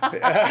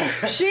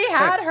 She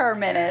had her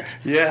minute.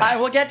 Yeah. I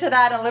will get to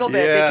that in a little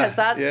bit because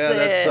that's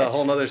a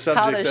whole other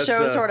subject. how the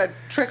show sort of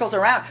trickles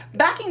around.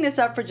 Backing this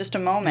up for just a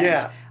moment.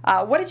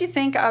 Yeah. What did you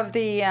think of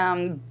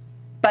the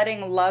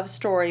budding love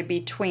story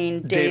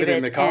between David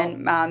and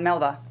and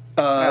Melva?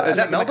 Is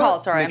that Melva?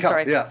 McCall, sorry, I'm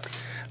sorry. Yeah.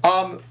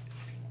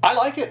 I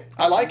like it.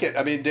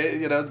 I mean,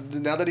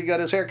 now that he got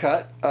his hair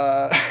cut,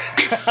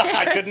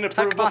 I couldn't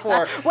approve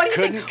before. What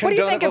do you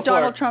think of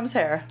Donald Trump's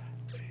hair?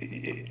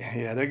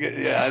 Yeah,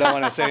 I don't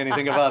want to say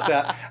anything about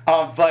that.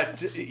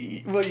 But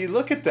you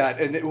look at that,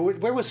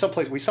 and where was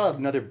someplace we saw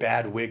another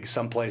bad wig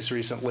someplace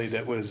recently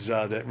that was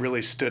that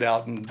really stood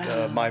out in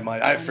my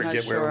mind. I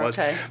forget where it was,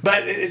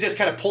 but it just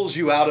kind of pulls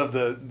you out of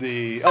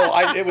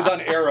it was on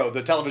Arrow,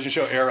 the television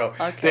show Arrow.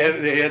 Okay.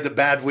 They had the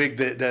bad wig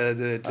that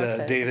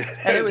David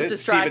and it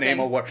was Stephen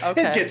Amell wore.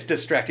 Okay. It gets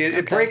distracting.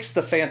 It breaks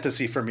the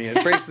fantasy for me.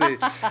 It breaks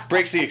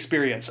the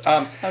experience.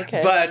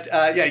 But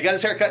he got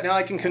his hair cut. Now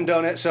I can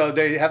condone it. So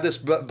they have this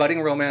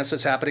budding romance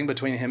that's happening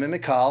between him and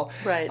Michal.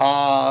 Right.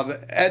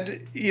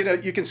 And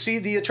you can see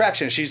the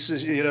attraction. She's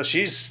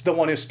the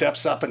one who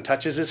steps up and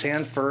touches his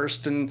hand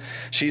first, and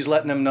she's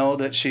letting him know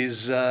that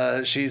she's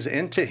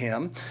into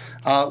him,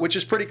 which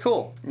is pretty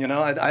cool.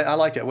 I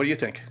like it. What do you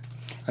think?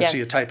 I see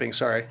you typing.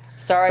 Sorry.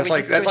 Sorry.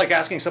 That's like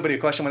asking somebody a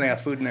question when they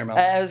have food in their mouth.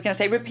 I was going to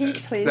say,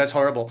 repeat, please. That's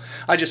horrible.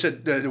 I just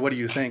said, what do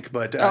you think?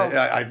 But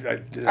I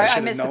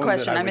missed the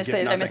question. I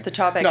missed the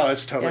topic. No,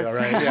 it's totally all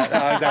right.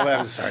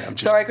 Yeah, sorry. I'm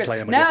just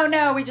playing with you.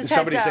 No, we just did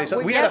somebody say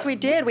something? We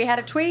did. We had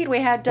a tweet.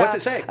 We had what's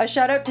it say? A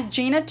shout out to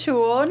Gina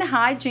Toon.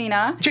 Hi,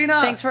 Gina.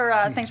 Gina. Thanks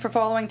for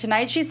following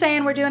tonight. She's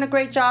saying we're doing a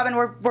great job and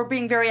we're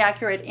being very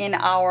accurate in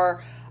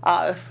our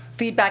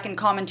feedback and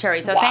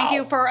commentary. So thank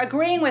you for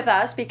agreeing with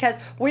us, because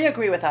we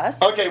agree with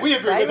us. Okay, we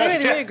agree with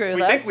us. We agree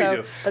with us. We think so we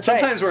do.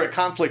 Sometimes we're at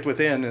conflict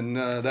within, and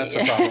that's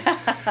a problem.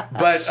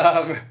 But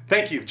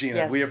thank you, Gina.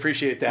 Yes. We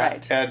appreciate that.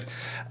 Right. And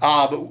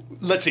but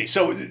let's see.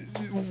 So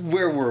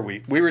where were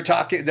we? We were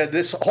talking that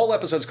this whole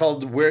episode's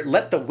called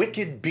 "Let the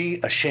Wicked Be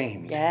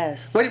Ashamed."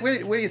 Yes. Where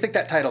do you think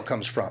that title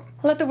comes from?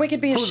 Let the wicked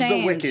be ashamed.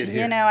 Who's the wicked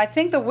here? I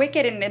think the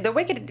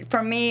wicked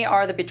for me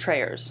are the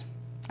betrayers.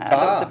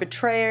 The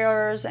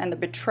betrayers and the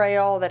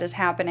betrayal that is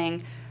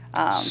happening.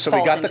 So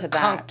we got the that.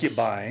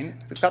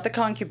 concubine. We've got the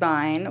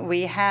concubine.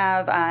 We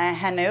have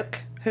Hanuk,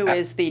 who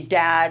is the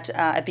dad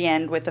at the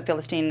end with the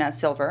Philistine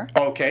silver.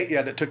 Okay,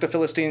 yeah, that took the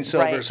Philistine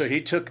silver. Right. So he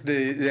took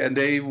and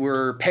they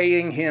were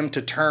paying him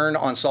to turn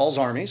on Saul's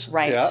armies.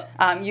 Right.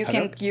 Yeah. You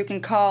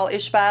can call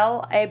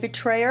Ishbaal a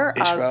betrayer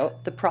of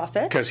the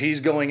prophet, because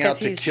he's going out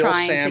to kill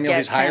Samuel.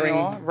 He's hiring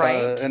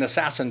an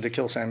assassin to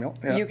kill Samuel.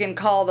 Yeah. You can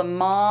call the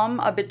mom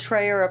a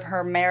betrayer of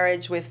her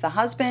marriage with the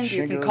husband.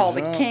 You can call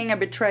the king a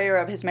betrayer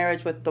of his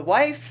marriage with the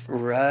wife.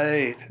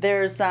 Right.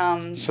 There's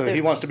So he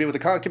wants to be with the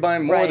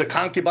concubine more. Right. The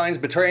concubine's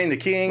betraying the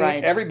king.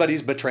 Right.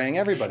 Everybody's betraying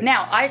everybody.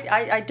 Now,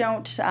 I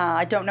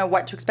don't know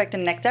what to expect in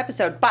the next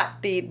episode, but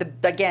the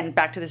again,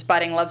 back to this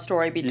budding love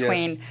story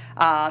between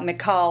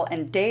Michal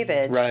and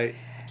David. Right.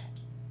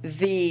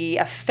 The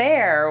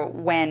affair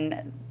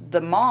when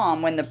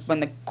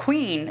the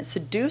queen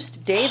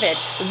seduced David,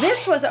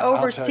 this was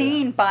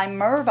overseen by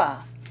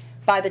Merva,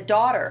 by the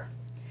daughter.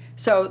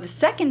 So the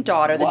second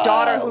daughter, the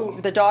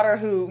daughter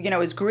who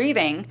is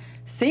grieving,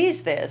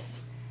 sees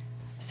this.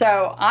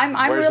 So I'm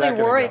really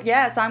worried.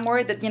 Yes, I'm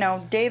worried that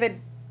David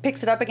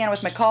picks it up again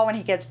with McCall when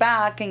he gets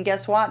back, and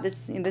guess what?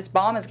 This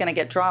bomb is going to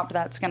get dropped.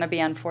 That's going to be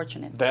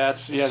unfortunate.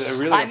 That's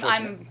really unfortunate.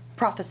 I'm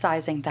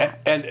prophesizing that.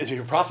 And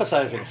you're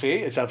prophesizing. See,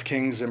 it's of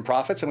kings and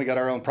prophets, and we got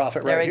our own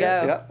prophet right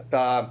here.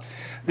 There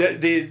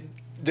we go.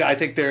 I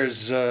think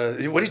there's.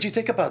 What did you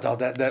think about all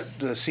that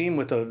scene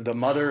with the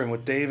mother and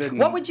with David? And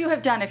what would you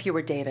have done if you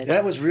were David?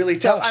 That was really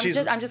tough.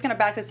 I'm just going to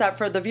back this up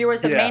for the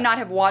viewers that may not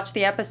have watched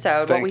the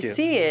episode. Thank what we you.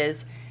 see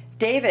is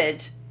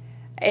David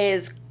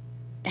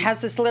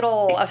has this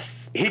little.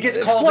 He gets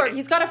called. Flirt.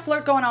 He's got a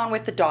flirt going on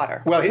with the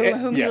daughter,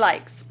 whom he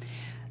likes.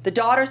 The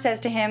daughter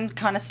says to him,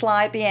 kind of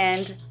sly at the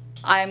end,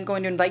 I'm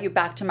going to invite you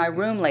back to my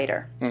room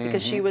later,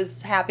 because she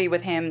was happy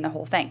with him and the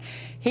whole thing.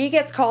 He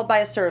gets called by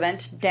a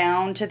servant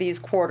down to these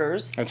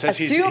quarters, and says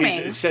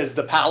assuming says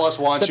the palace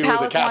wants you, or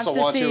the castle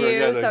wants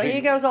you. So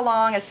he goes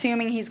along,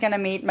 assuming he's going to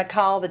meet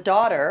Michal, the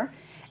daughter,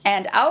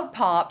 and out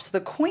pops the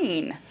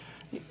queen.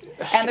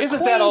 And the Isn't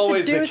queen that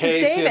always the seduces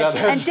case?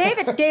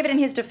 David. And David, in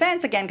his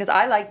defense, again, because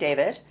I like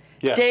David,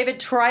 yes. David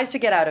tries to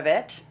get out of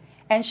it.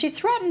 And she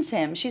threatens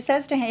him. She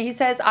says to him, he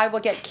says, I will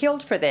get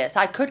killed for this.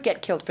 I could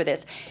get killed for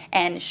this.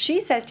 And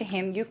she says to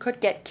him, you could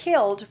get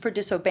killed for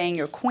disobeying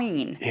your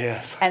queen.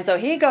 Yes. And so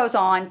he goes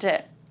on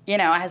to,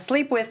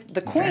 sleep with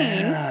the queen.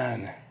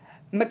 Man.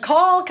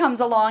 McCall comes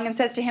along and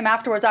says to him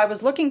afterwards, I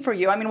was looking for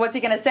you. I mean, what's he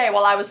going to say?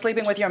 Well, I was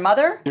sleeping with your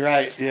mother?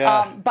 Right,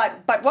 yeah.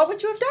 But what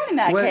would you have done in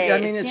that case? Well,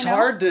 I mean, it's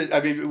hard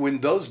to,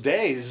 when those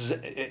days,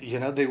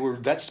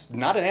 that's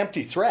not an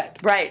empty threat.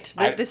 Right,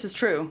 this is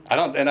true. I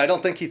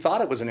don't think he thought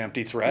it was an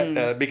empty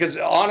threat, because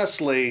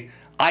honestly,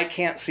 I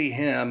can't see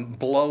him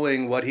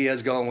blowing what he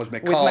has going with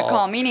McCall. With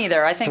McCall, me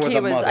neither. I think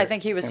mother,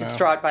 he was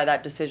distraught by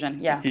that decision.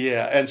 Yeah.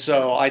 Yeah, and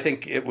so I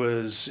think it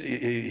was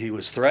he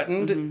was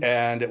threatened,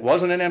 and it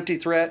wasn't an empty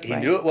threat. He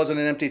knew it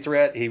wasn't an empty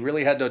threat. He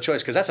really had no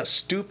choice, because that's a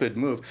stupid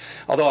move.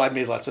 Although I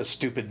mean, that's a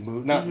stupid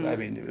move. Not, I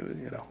mean,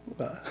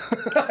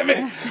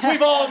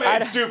 we've all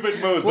made stupid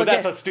moves, but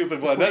that's a stupid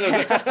one.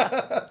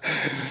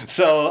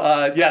 So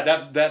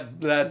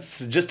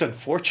that's just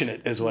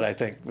unfortunate, is what I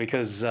think,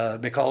 because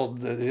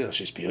McCall,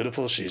 she's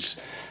beautiful. She's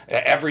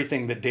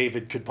everything that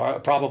David could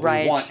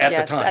probably want at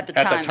the time. At the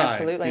time,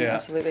 absolutely, yeah.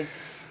 absolutely.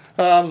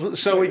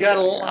 So we got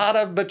a lot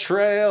of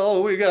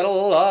betrayal. We got a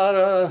lot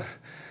of.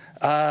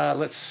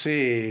 Let's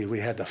see.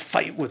 We had the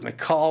fight with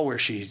McCall where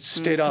she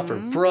stayed off her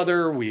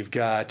brother. We've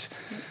got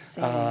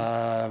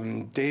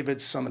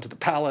David summoned to the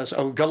palace.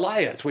 Oh,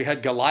 Goliath. We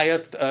had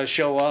Goliath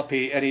show up.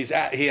 He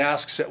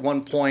asks at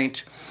one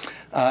point.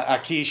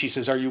 Akish, he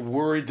says, are you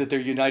worried that they're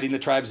uniting the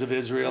tribes of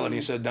Israel? And he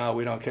said, no,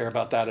 we don't care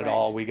about that at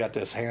all. We got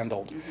this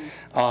handled.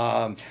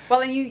 Well,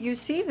 and you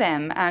see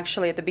them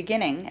actually at the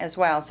beginning as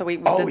well. So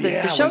when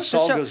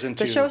Saul goes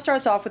into... The show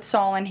starts off with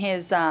Saul and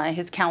his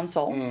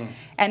council.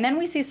 And then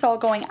we see Saul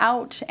going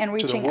out and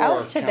reaching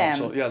out to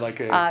them,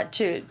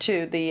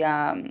 to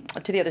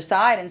the other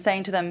side, and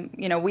saying to them,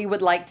 we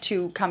would like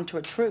to come to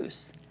a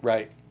truce.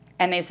 Right.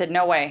 And they said,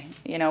 no way.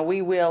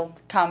 We will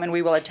come and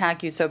we will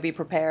attack you, so be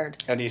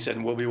prepared. And he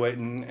said, we'll be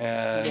waiting.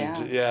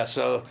 And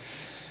so,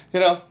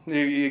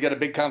 you got a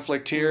big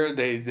conflict here.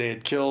 They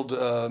had killed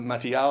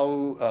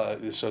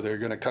Mattiyahu, so they're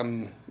going to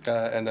come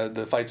and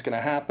the fight's going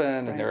to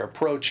happen, and they're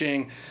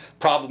approaching.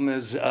 Problem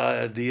is,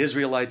 the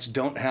Israelites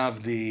don't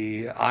have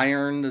the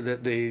iron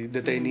that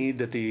they need,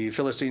 that the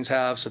Philistines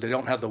have, so they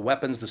don't have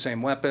the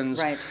same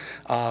weapons. Right.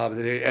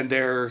 And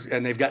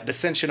they've got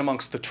dissension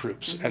amongst the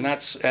troops, and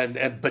that's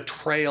and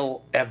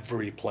betrayal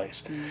every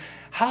place.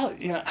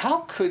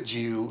 How could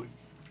you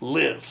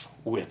live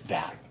with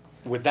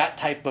that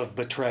type of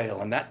betrayal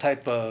and that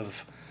type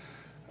of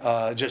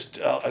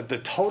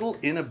the total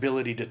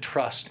inability to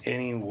trust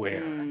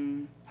anywhere?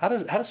 How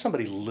does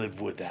somebody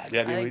live with that?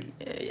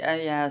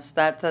 Yes,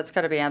 that's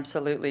got to be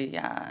absolutely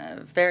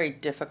a very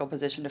difficult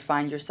position to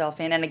find yourself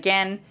in. And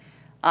again,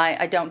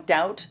 I don't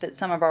doubt that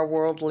some of our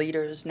world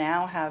leaders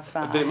now have.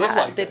 They live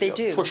like that. They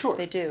do. For sure.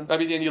 They do. I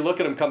mean, and you look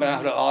at them coming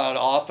out of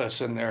office,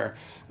 and they're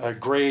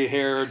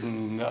gray-haired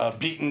and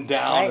beaten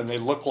down, and they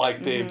look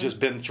like they've just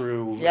been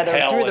through they're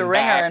hell through the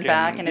ringer and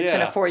back, and it's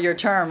been a 4-year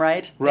term,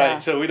 right? Right. Yeah.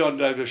 So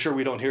I'm sure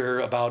we don't hear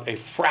about a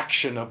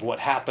fraction of what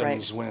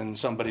happens when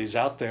somebody's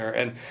out there.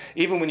 And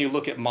even when you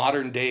look at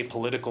modern-day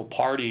political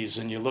parties,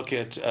 and you look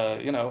at,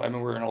 we're in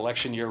an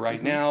election year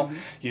right now,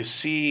 you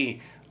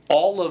see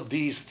all of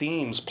these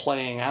themes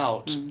playing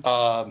out.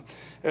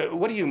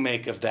 What do you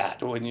make of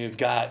that when you've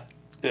got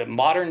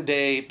modern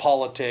day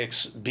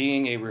politics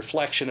being a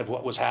reflection of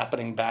what was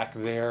happening back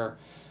there?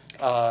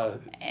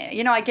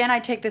 Again, I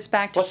take this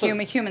back to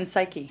human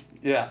psyche.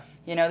 Yeah.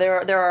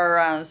 There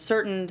are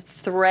certain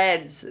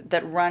threads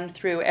that run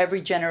through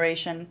every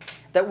generation,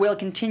 that will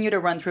continue to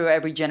run through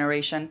every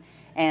generation,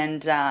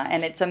 and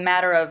it's a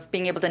matter of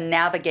being able to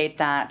navigate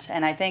that.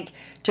 And I think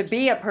to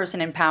be a person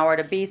in power,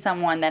 to be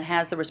someone that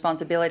has the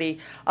responsibility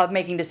of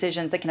making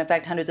decisions that can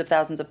affect hundreds of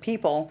thousands of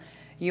people,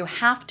 you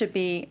have to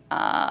be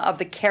of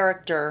the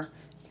character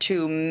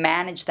to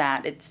manage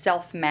that. It's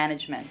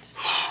self-management.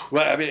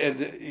 Well, I mean,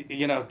 and,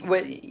 you know,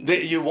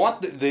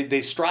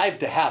 they strive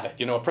to have it.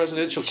 You know, a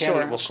presidential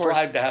candidate will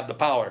strive to have the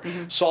power.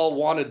 Saul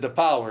wanted the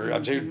power.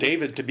 I'm sure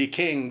David to be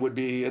king would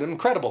be an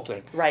incredible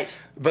thing. Right.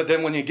 But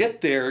then when you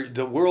get there,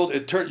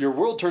 your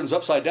world turns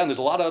upside down. There's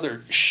a lot of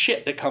other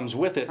shit that comes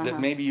with it that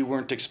maybe you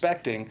weren't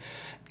expecting.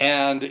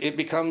 And it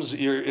becomes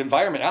your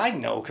environment. I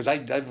know because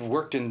I've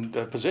worked in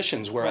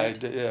positions where I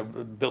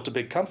built a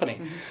big company.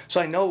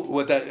 So I know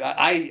what that,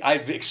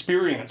 I've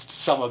experienced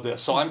some of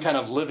this. So I'm kind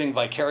of living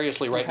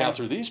vicariously right now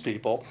through these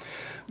people.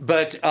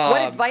 But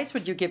what advice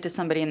would you give to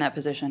somebody in that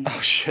position? Oh,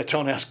 shit,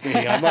 don't ask me.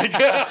 I'm like,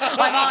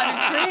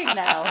 I'm intrigued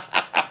now.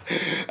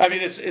 I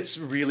mean, it's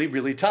really,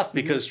 really tough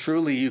because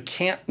truly you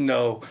can't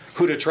know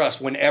who to trust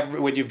when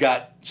you've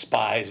got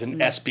spies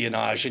and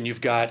espionage and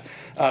you've got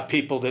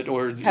people that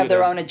have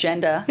their own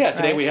agenda. Yeah,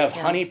 today we have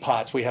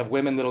honeypots. We have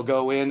women that'll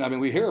go in. I mean,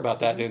 we hear about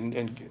that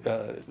in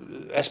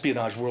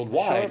espionage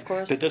worldwide. Sure, of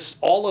course. That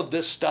all of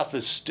this stuff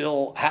is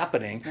still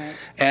happening,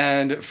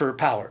 and for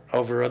power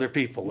over other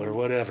people or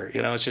whatever.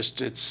 You know,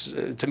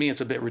 to me,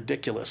 it's a bit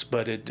ridiculous,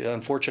 but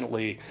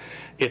unfortunately,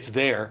 it's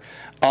there.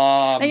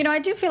 Now, you know, I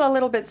do feel a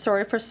little bit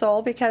sorry for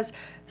Saul because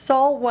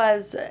Saul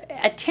was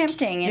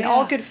attempting in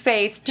all good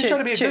faith He's trying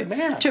to be a good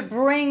man. To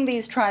bring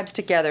these tribes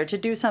together, to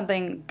do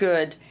something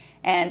good.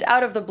 And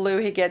out of the blue,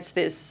 he gets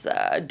this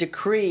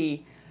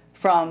decree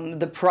from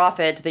the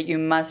prophet that you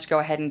must go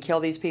ahead and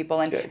kill these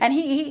people. And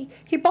he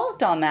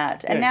balked on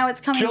that. And now it's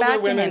coming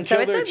back to him.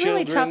 So it's a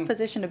really tough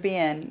position to be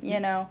in,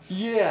 you know.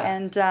 Yeah.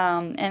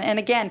 And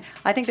again,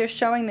 I think they're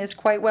showing this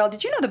quite well.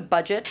 Did you know the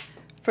budget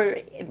for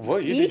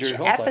each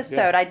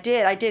episode? I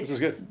did. This is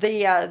good.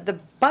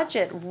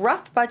 The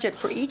rough budget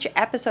for each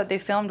episode they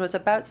filmed was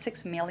about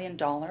 $6 million.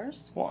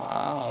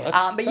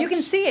 Wow. But you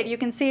can see it. You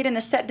can see it in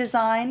the set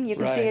design. You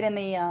can see it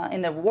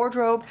in the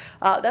wardrobe.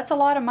 That's a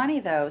lot of money,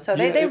 though. So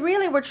they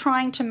really were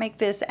trying to make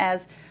this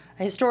as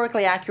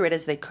historically accurate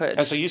as they could.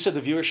 And so you said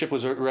the viewership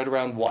was right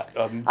around what?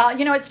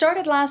 You know, it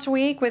started last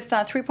week with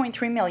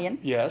 3.3 million.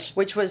 Yes.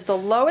 Which was the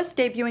lowest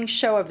debuting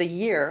show of the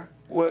year.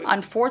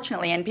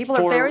 Unfortunately, and people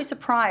are very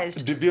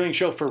surprised. Debuting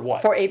show for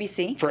what? For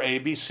ABC. For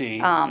ABC.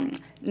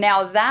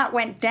 Now that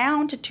went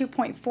down to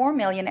 2.4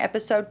 million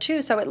episode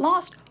 2, so it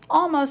lost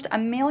almost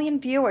 1 million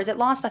viewers. It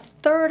lost a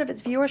third of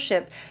its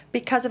viewership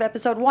because of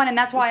episode 1, and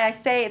that's why I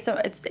say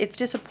it's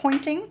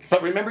disappointing.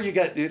 But remember, you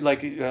got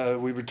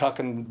we were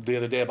talking the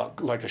other day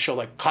about like a show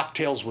like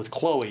Cocktails with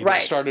Chloe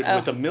that started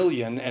with 1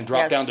 million and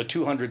dropped down to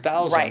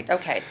 200,000. Right.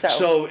 Okay.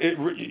 So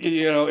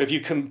if you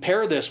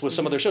compare this with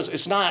some other shows,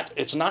 it's not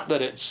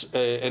that it's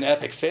an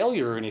epic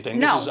failure or anything.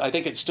 No. I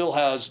think it still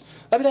has.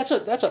 I mean,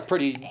 that's a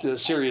pretty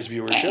serious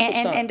viewership.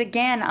 And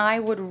again, I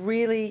would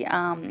really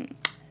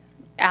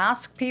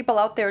ask people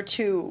out there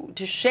to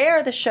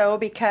share the show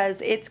because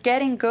it's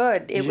getting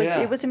good.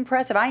 It was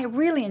impressive. I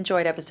really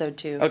enjoyed episode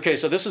 2. Okay,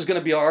 so this is going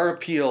to be our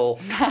appeal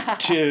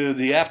to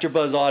the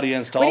AfterBuzz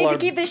audience. We need to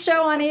keep this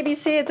show on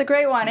ABC. It's a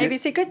great one.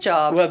 ABC, good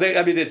job. Well,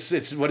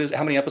 it's what is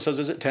how many episodes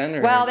is it? 10?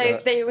 Or, well,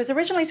 it was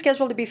originally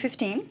scheduled to be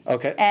 15.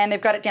 Okay. And they've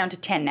got it down to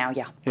 10 now.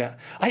 Yeah. Yeah.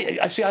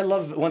 I see. I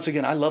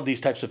love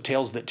these types of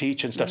tales that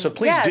teach and stuff. So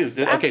please do.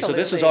 Okay. Absolutely. So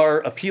this is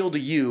our appeal to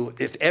you.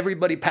 If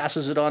everybody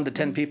passes it on to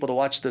 10 people to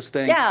watch this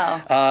thing,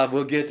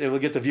 we'll get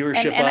the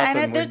viewership up.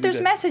 And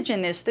there's message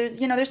in this.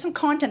 There's some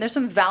content. There's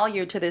some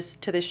value to this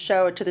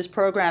show, to this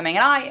programming,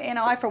 and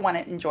I for one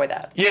enjoy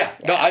that. Yeah.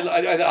 No,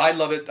 I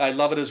love it. I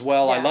love it as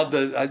well. Yeah. I love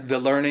the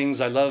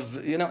learnings. I love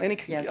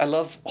I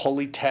love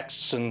holy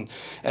texts and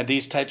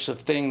these types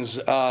of things.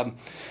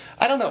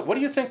 I don't know. What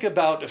do you think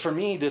about, for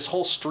me, this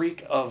whole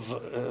streak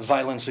of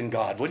violence in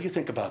God? What do you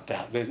think about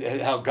that?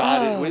 How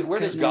God, where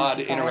does God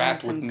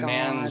interact with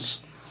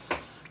man's,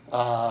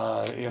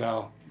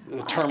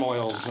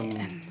 turmoils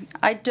and...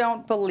 I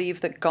don't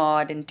believe that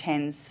God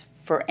intends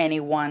for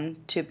anyone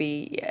to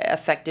be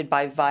affected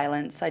by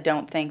violence. I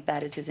don't think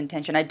that is his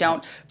intention. I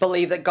don't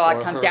believe that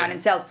God comes down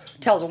and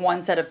tells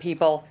one set of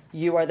people,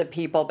 you are the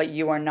people, but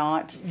you are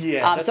not.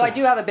 Yeah. So I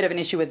do have a bit of an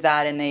issue with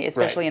that,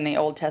 especially in the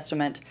Old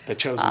Testament. The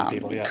chosen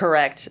people, yeah.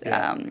 Correct.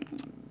 Yeah.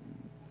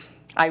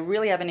 I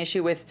really have an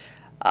issue with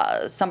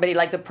somebody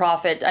like the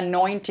prophet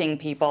anointing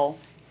people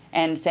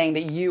and saying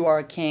that you are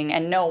a king,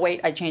 and no, wait,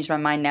 I changed my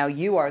mind, now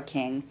you are a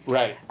king.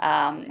 Right.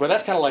 Well,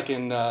 that's kind of like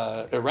in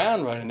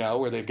Iran right now,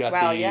 where they've got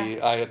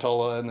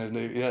Ayatollah, and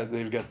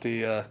they've got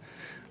the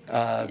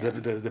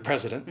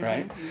president,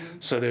 right? Mm-hmm.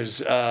 So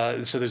there's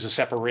a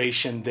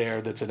separation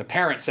there that's an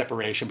apparent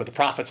separation, but the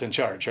prophet's in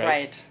charge, right?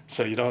 Right.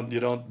 So you don't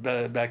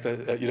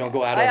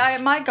go out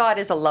of. My God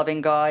is a loving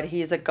God.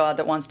 He is a God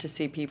that wants to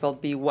see people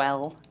be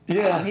well.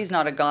 Yeah. He's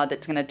not a God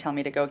that's going to tell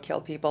me to go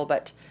kill people,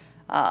 but.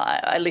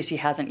 At least he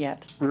hasn't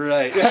yet.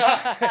 Right.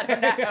 I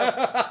don't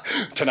know.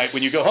 Tonight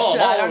when you go home.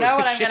 I don't know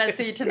what I'm going to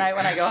see tonight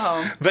when I go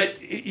home. But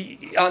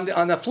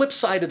on the flip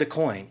side of the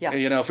coin,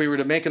 if we were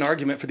to make an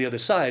argument for the other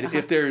side,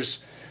 if there's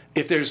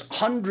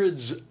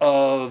hundreds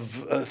of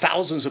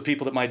thousands of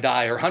people that might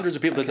die, or hundreds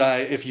of people that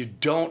die if you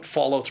don't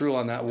follow through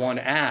on that one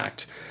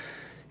act,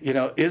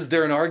 is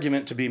there an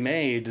argument to be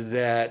made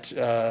that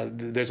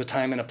there's a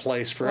time and a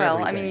place for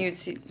everything? Well, I mean,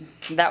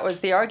 that was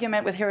the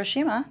argument with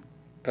Hiroshima,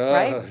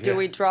 right? Do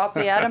we drop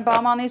the atom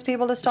bomb on these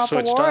people to stop So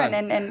the it's war? done.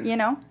 And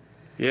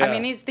Yeah. I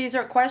mean, these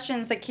are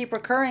questions that keep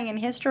recurring in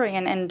history,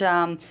 and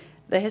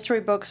the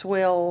history books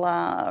will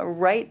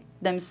write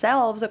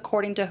themselves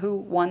according to who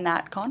won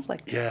that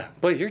conflict. Yeah,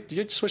 boy,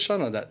 you're switched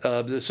on that.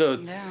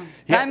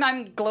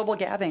 I'm global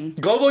gabbing.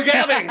 Global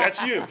gabbing,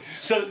 that's you.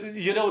 So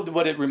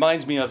what it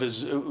reminds me of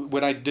is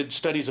when I did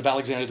studies of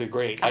Alexander the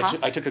Great.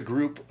 I took a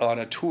group on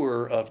a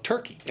tour of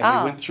Turkey, and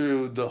we went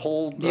through the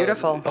whole.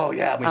 Beautiful.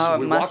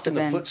 We walked in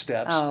the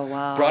footsteps. Oh,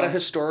 wow. Brought a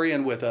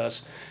historian with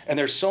us, and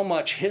there's so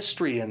much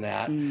history in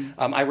that.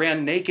 I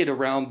ran naked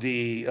around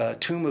the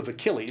tomb of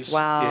Achilles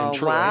in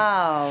Troy.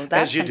 Wow,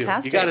 that's as you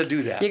fantastic. do. You got to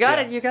do that.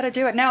 You got to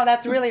do it. No,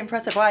 that's really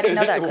impressive. Why I didn't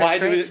know that. Why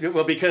Chris. do we?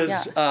 Well,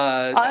 because.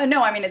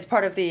 No, I mean it's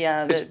part of the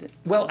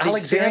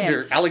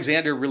experience.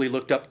 Alexander really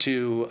looked up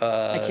to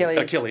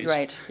Achilles.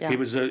 Right. Yeah. He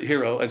was a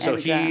hero, and so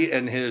he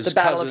and his the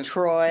Battle cousin, of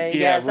Troy.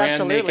 Yeah, yes, ran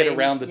absolutely. naked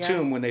around the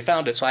tomb when they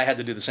found it. So I had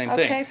to do the same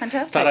thing. Okay,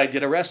 fantastic. Thought I'd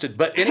get arrested,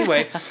 but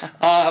anyway.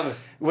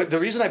 The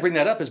reason I bring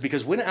that up is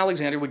because when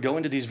Alexander would go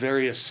into these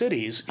various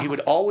cities, he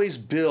would always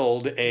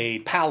build a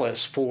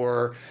palace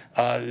for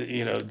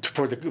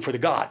the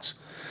gods.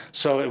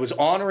 So it was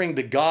honoring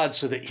the gods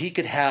so that he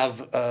could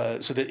have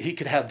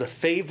the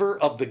favor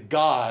of the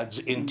gods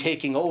in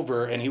taking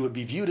over, and he would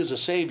be viewed as a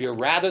savior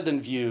rather than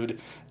viewed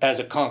as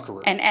a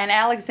conqueror. And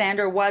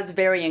Alexander was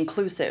very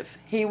inclusive.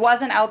 He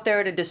wasn't out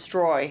there to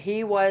destroy.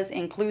 He was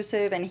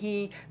inclusive, and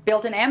he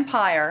built an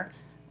empire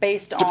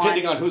based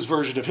depending on whose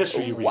version of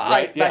history you read, right?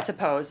 right? Yeah. I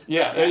suppose.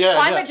 Yeah. Well,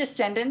 I'm a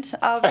descendant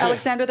of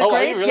Alexander the Oh, are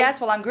Great. you really? Yes,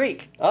 well, I'm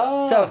Greek.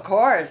 Oh. So, of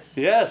course.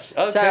 Yes.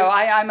 Okay. So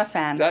I'm a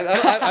fan.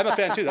 I'm a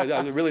fan too.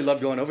 I really love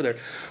going over there.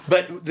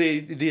 But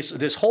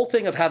this whole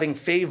thing of having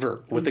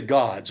favor with the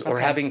gods, or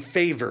having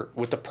favor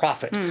with the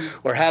prophet,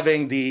 or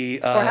having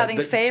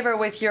favor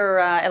with your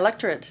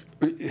electorate,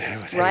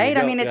 right?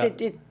 I mean,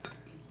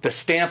 the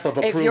stamp of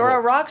approval. If you're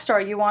a rock star,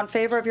 you want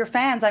favor of your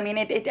fans. I mean,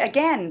 it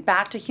again,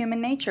 back to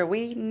human nature.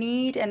 We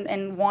need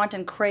and want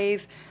and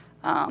crave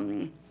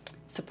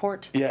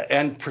support. Yeah,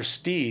 and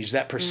prestige.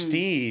 That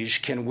prestige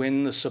can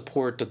win the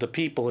support of the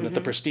people, and if the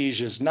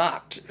prestige is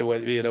knocked,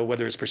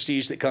 whether it's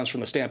prestige that comes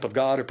from the stamp of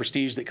God or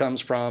prestige that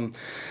comes from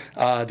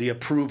the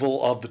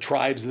approval of the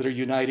tribes that are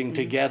uniting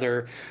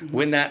together,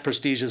 when that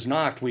prestige is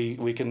knocked,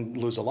 we can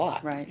lose a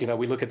lot. Right.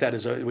 We look at that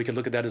as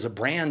a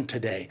brand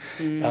today.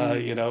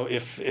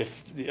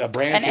 If a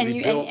brand can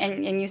be built,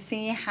 and you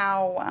see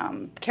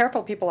how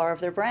careful people are of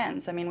their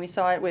brands. I mean, we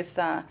saw it with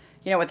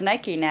with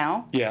Nike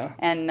now. Yeah.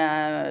 And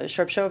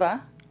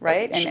Sharapova,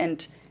 right?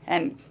 And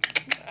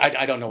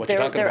I don't know what you're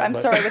talking about. I'm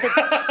sorry, with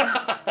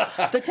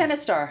the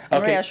tennis star,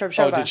 Maria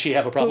Sharapova. Oh, did she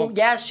have a problem?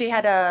 Yes, she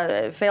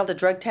had failed a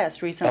drug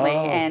test recently,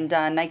 and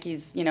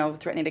Nike's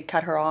threatening to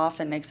cut her off,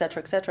 and et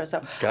cetera, et cetera.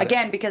 So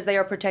again, because they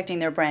are protecting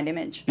their brand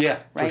image.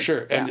 Yeah, right? for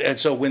sure. And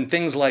so when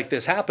things like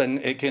this happen,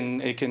 it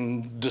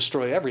can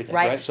destroy everything,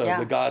 right? So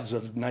the gods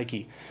of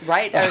Nike,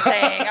 right, are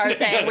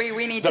saying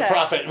we need the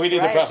prophet. We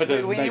need the prophet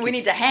of Nike. We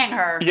need to hang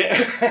her. Yeah.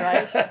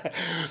 Right.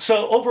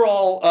 So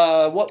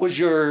overall, what was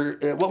your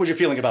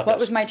feeling about this? What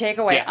was my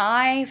takeaway? Yeah.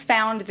 I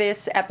found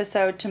this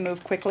episode to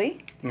move quickly.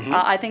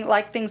 I think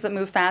like things that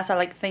move fast. I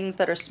like things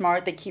that are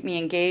smart, that keep me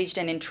engaged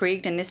and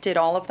intrigued, and this did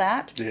all of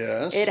that.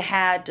 Yes. It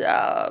had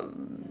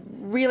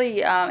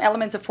really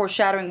elements of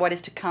foreshadowing what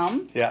is to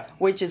come,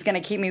 which is going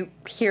to keep me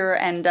here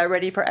and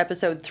ready for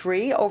episode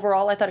 3.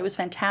 Overall, I thought it was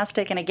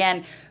fantastic. And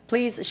again,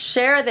 please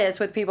share this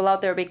with people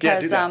out there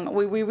because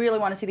we really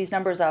want to see these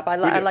numbers up. I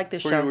like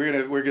this show.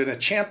 We're gonna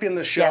champion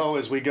the show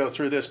as we go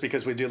through this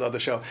because we do love the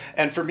show.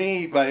 And for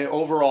me, my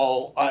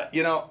overall,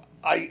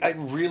 I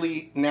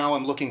really now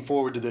am looking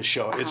forward to this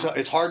show.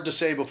 It's hard to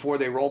say before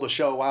they roll the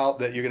show out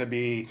that you're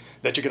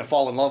gonna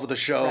fall in love with the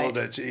show. Right.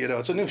 That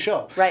it's a new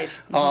show. Right.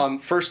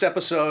 First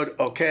episode,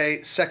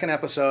 okay. Second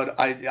episode,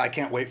 I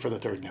can't wait for the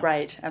third now.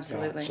 Right.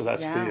 Absolutely. So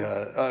that's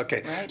the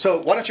okay. Right.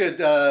 So why don't you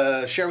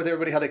share with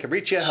everybody how they can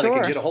reach you, how they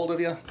can get a hold of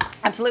you?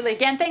 Absolutely.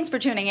 Again, thanks for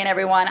tuning in,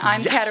 everyone.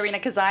 I'm Katerina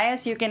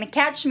Kazayas. You can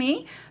catch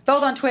me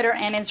both on Twitter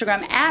and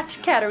Instagram at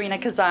Katerina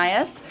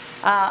Kazayas.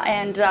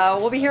 And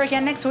we'll be here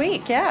again next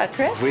week. Yeah,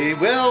 Chris? We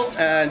will.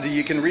 And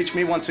you can reach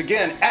me once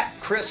again at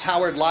Chris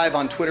Howard Live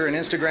on Twitter and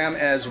Instagram,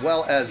 as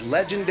well as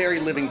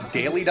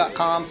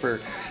LegendaryLivingDaily.com for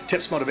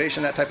tips,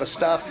 motivation, that type of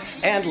stuff,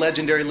 and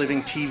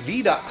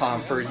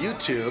LegendaryLivingTV.com for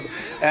YouTube.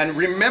 And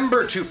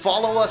remember to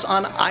follow us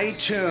on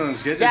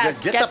iTunes. Get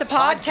the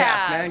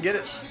podcast, man. Get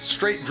it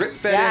straight drip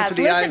fed into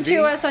the IV. Listen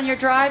to us on your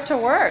drive to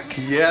work.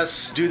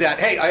 Yes, do that.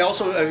 Hey, I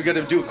also am going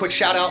to do a quick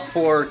shout out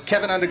for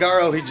Kevin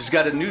Undergaro. He just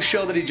got a new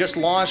show that he just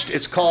launched.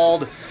 It's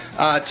called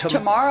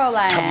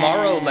Tomorrowland.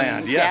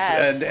 Tomorrowland,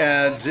 yes.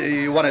 And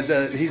you want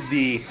to? He's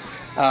the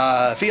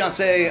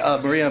fiance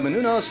of Maria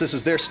Menounos. This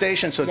is their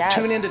station, so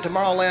tune into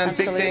Tomorrowland.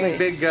 Absolutely.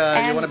 Big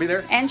thing. You want to be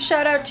there? And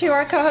shout out to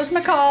our co-host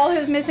McCall,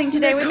 who's missing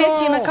today. We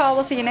missed you, McCall.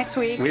 We'll see you next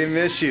week. We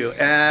miss you.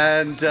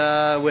 And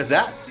with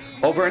that,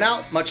 over and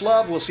out. Much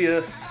love. We'll see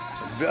you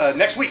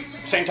next week,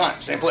 same time,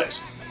 same place.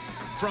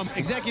 From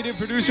executive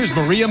producers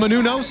Maria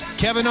Menounos,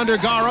 Kevin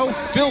Undergaro,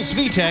 Phil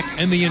Svitek,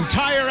 and the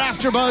entire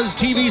AfterBuzz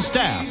TV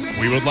staff,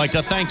 we would like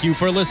to thank you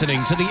for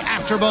listening to the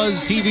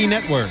AfterBuzz TV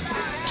network.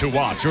 To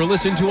watch or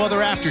listen to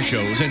other after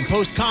shows and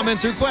post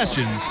comments or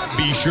questions,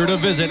 be sure to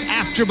visit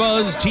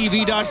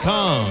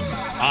AfterBuzzTV.com.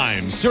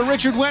 I'm Sir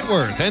Richard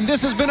Wentworth, and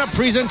this has been a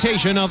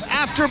presentation of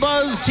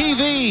AfterBuzz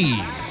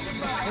TV.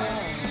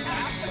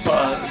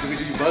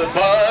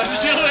 Buzz,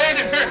 see you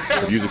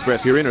later. The views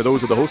expressed herein are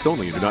those of the hosts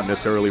only and do not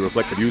necessarily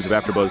reflect the views of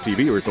AfterBuzz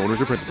TV or its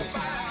owners or principals.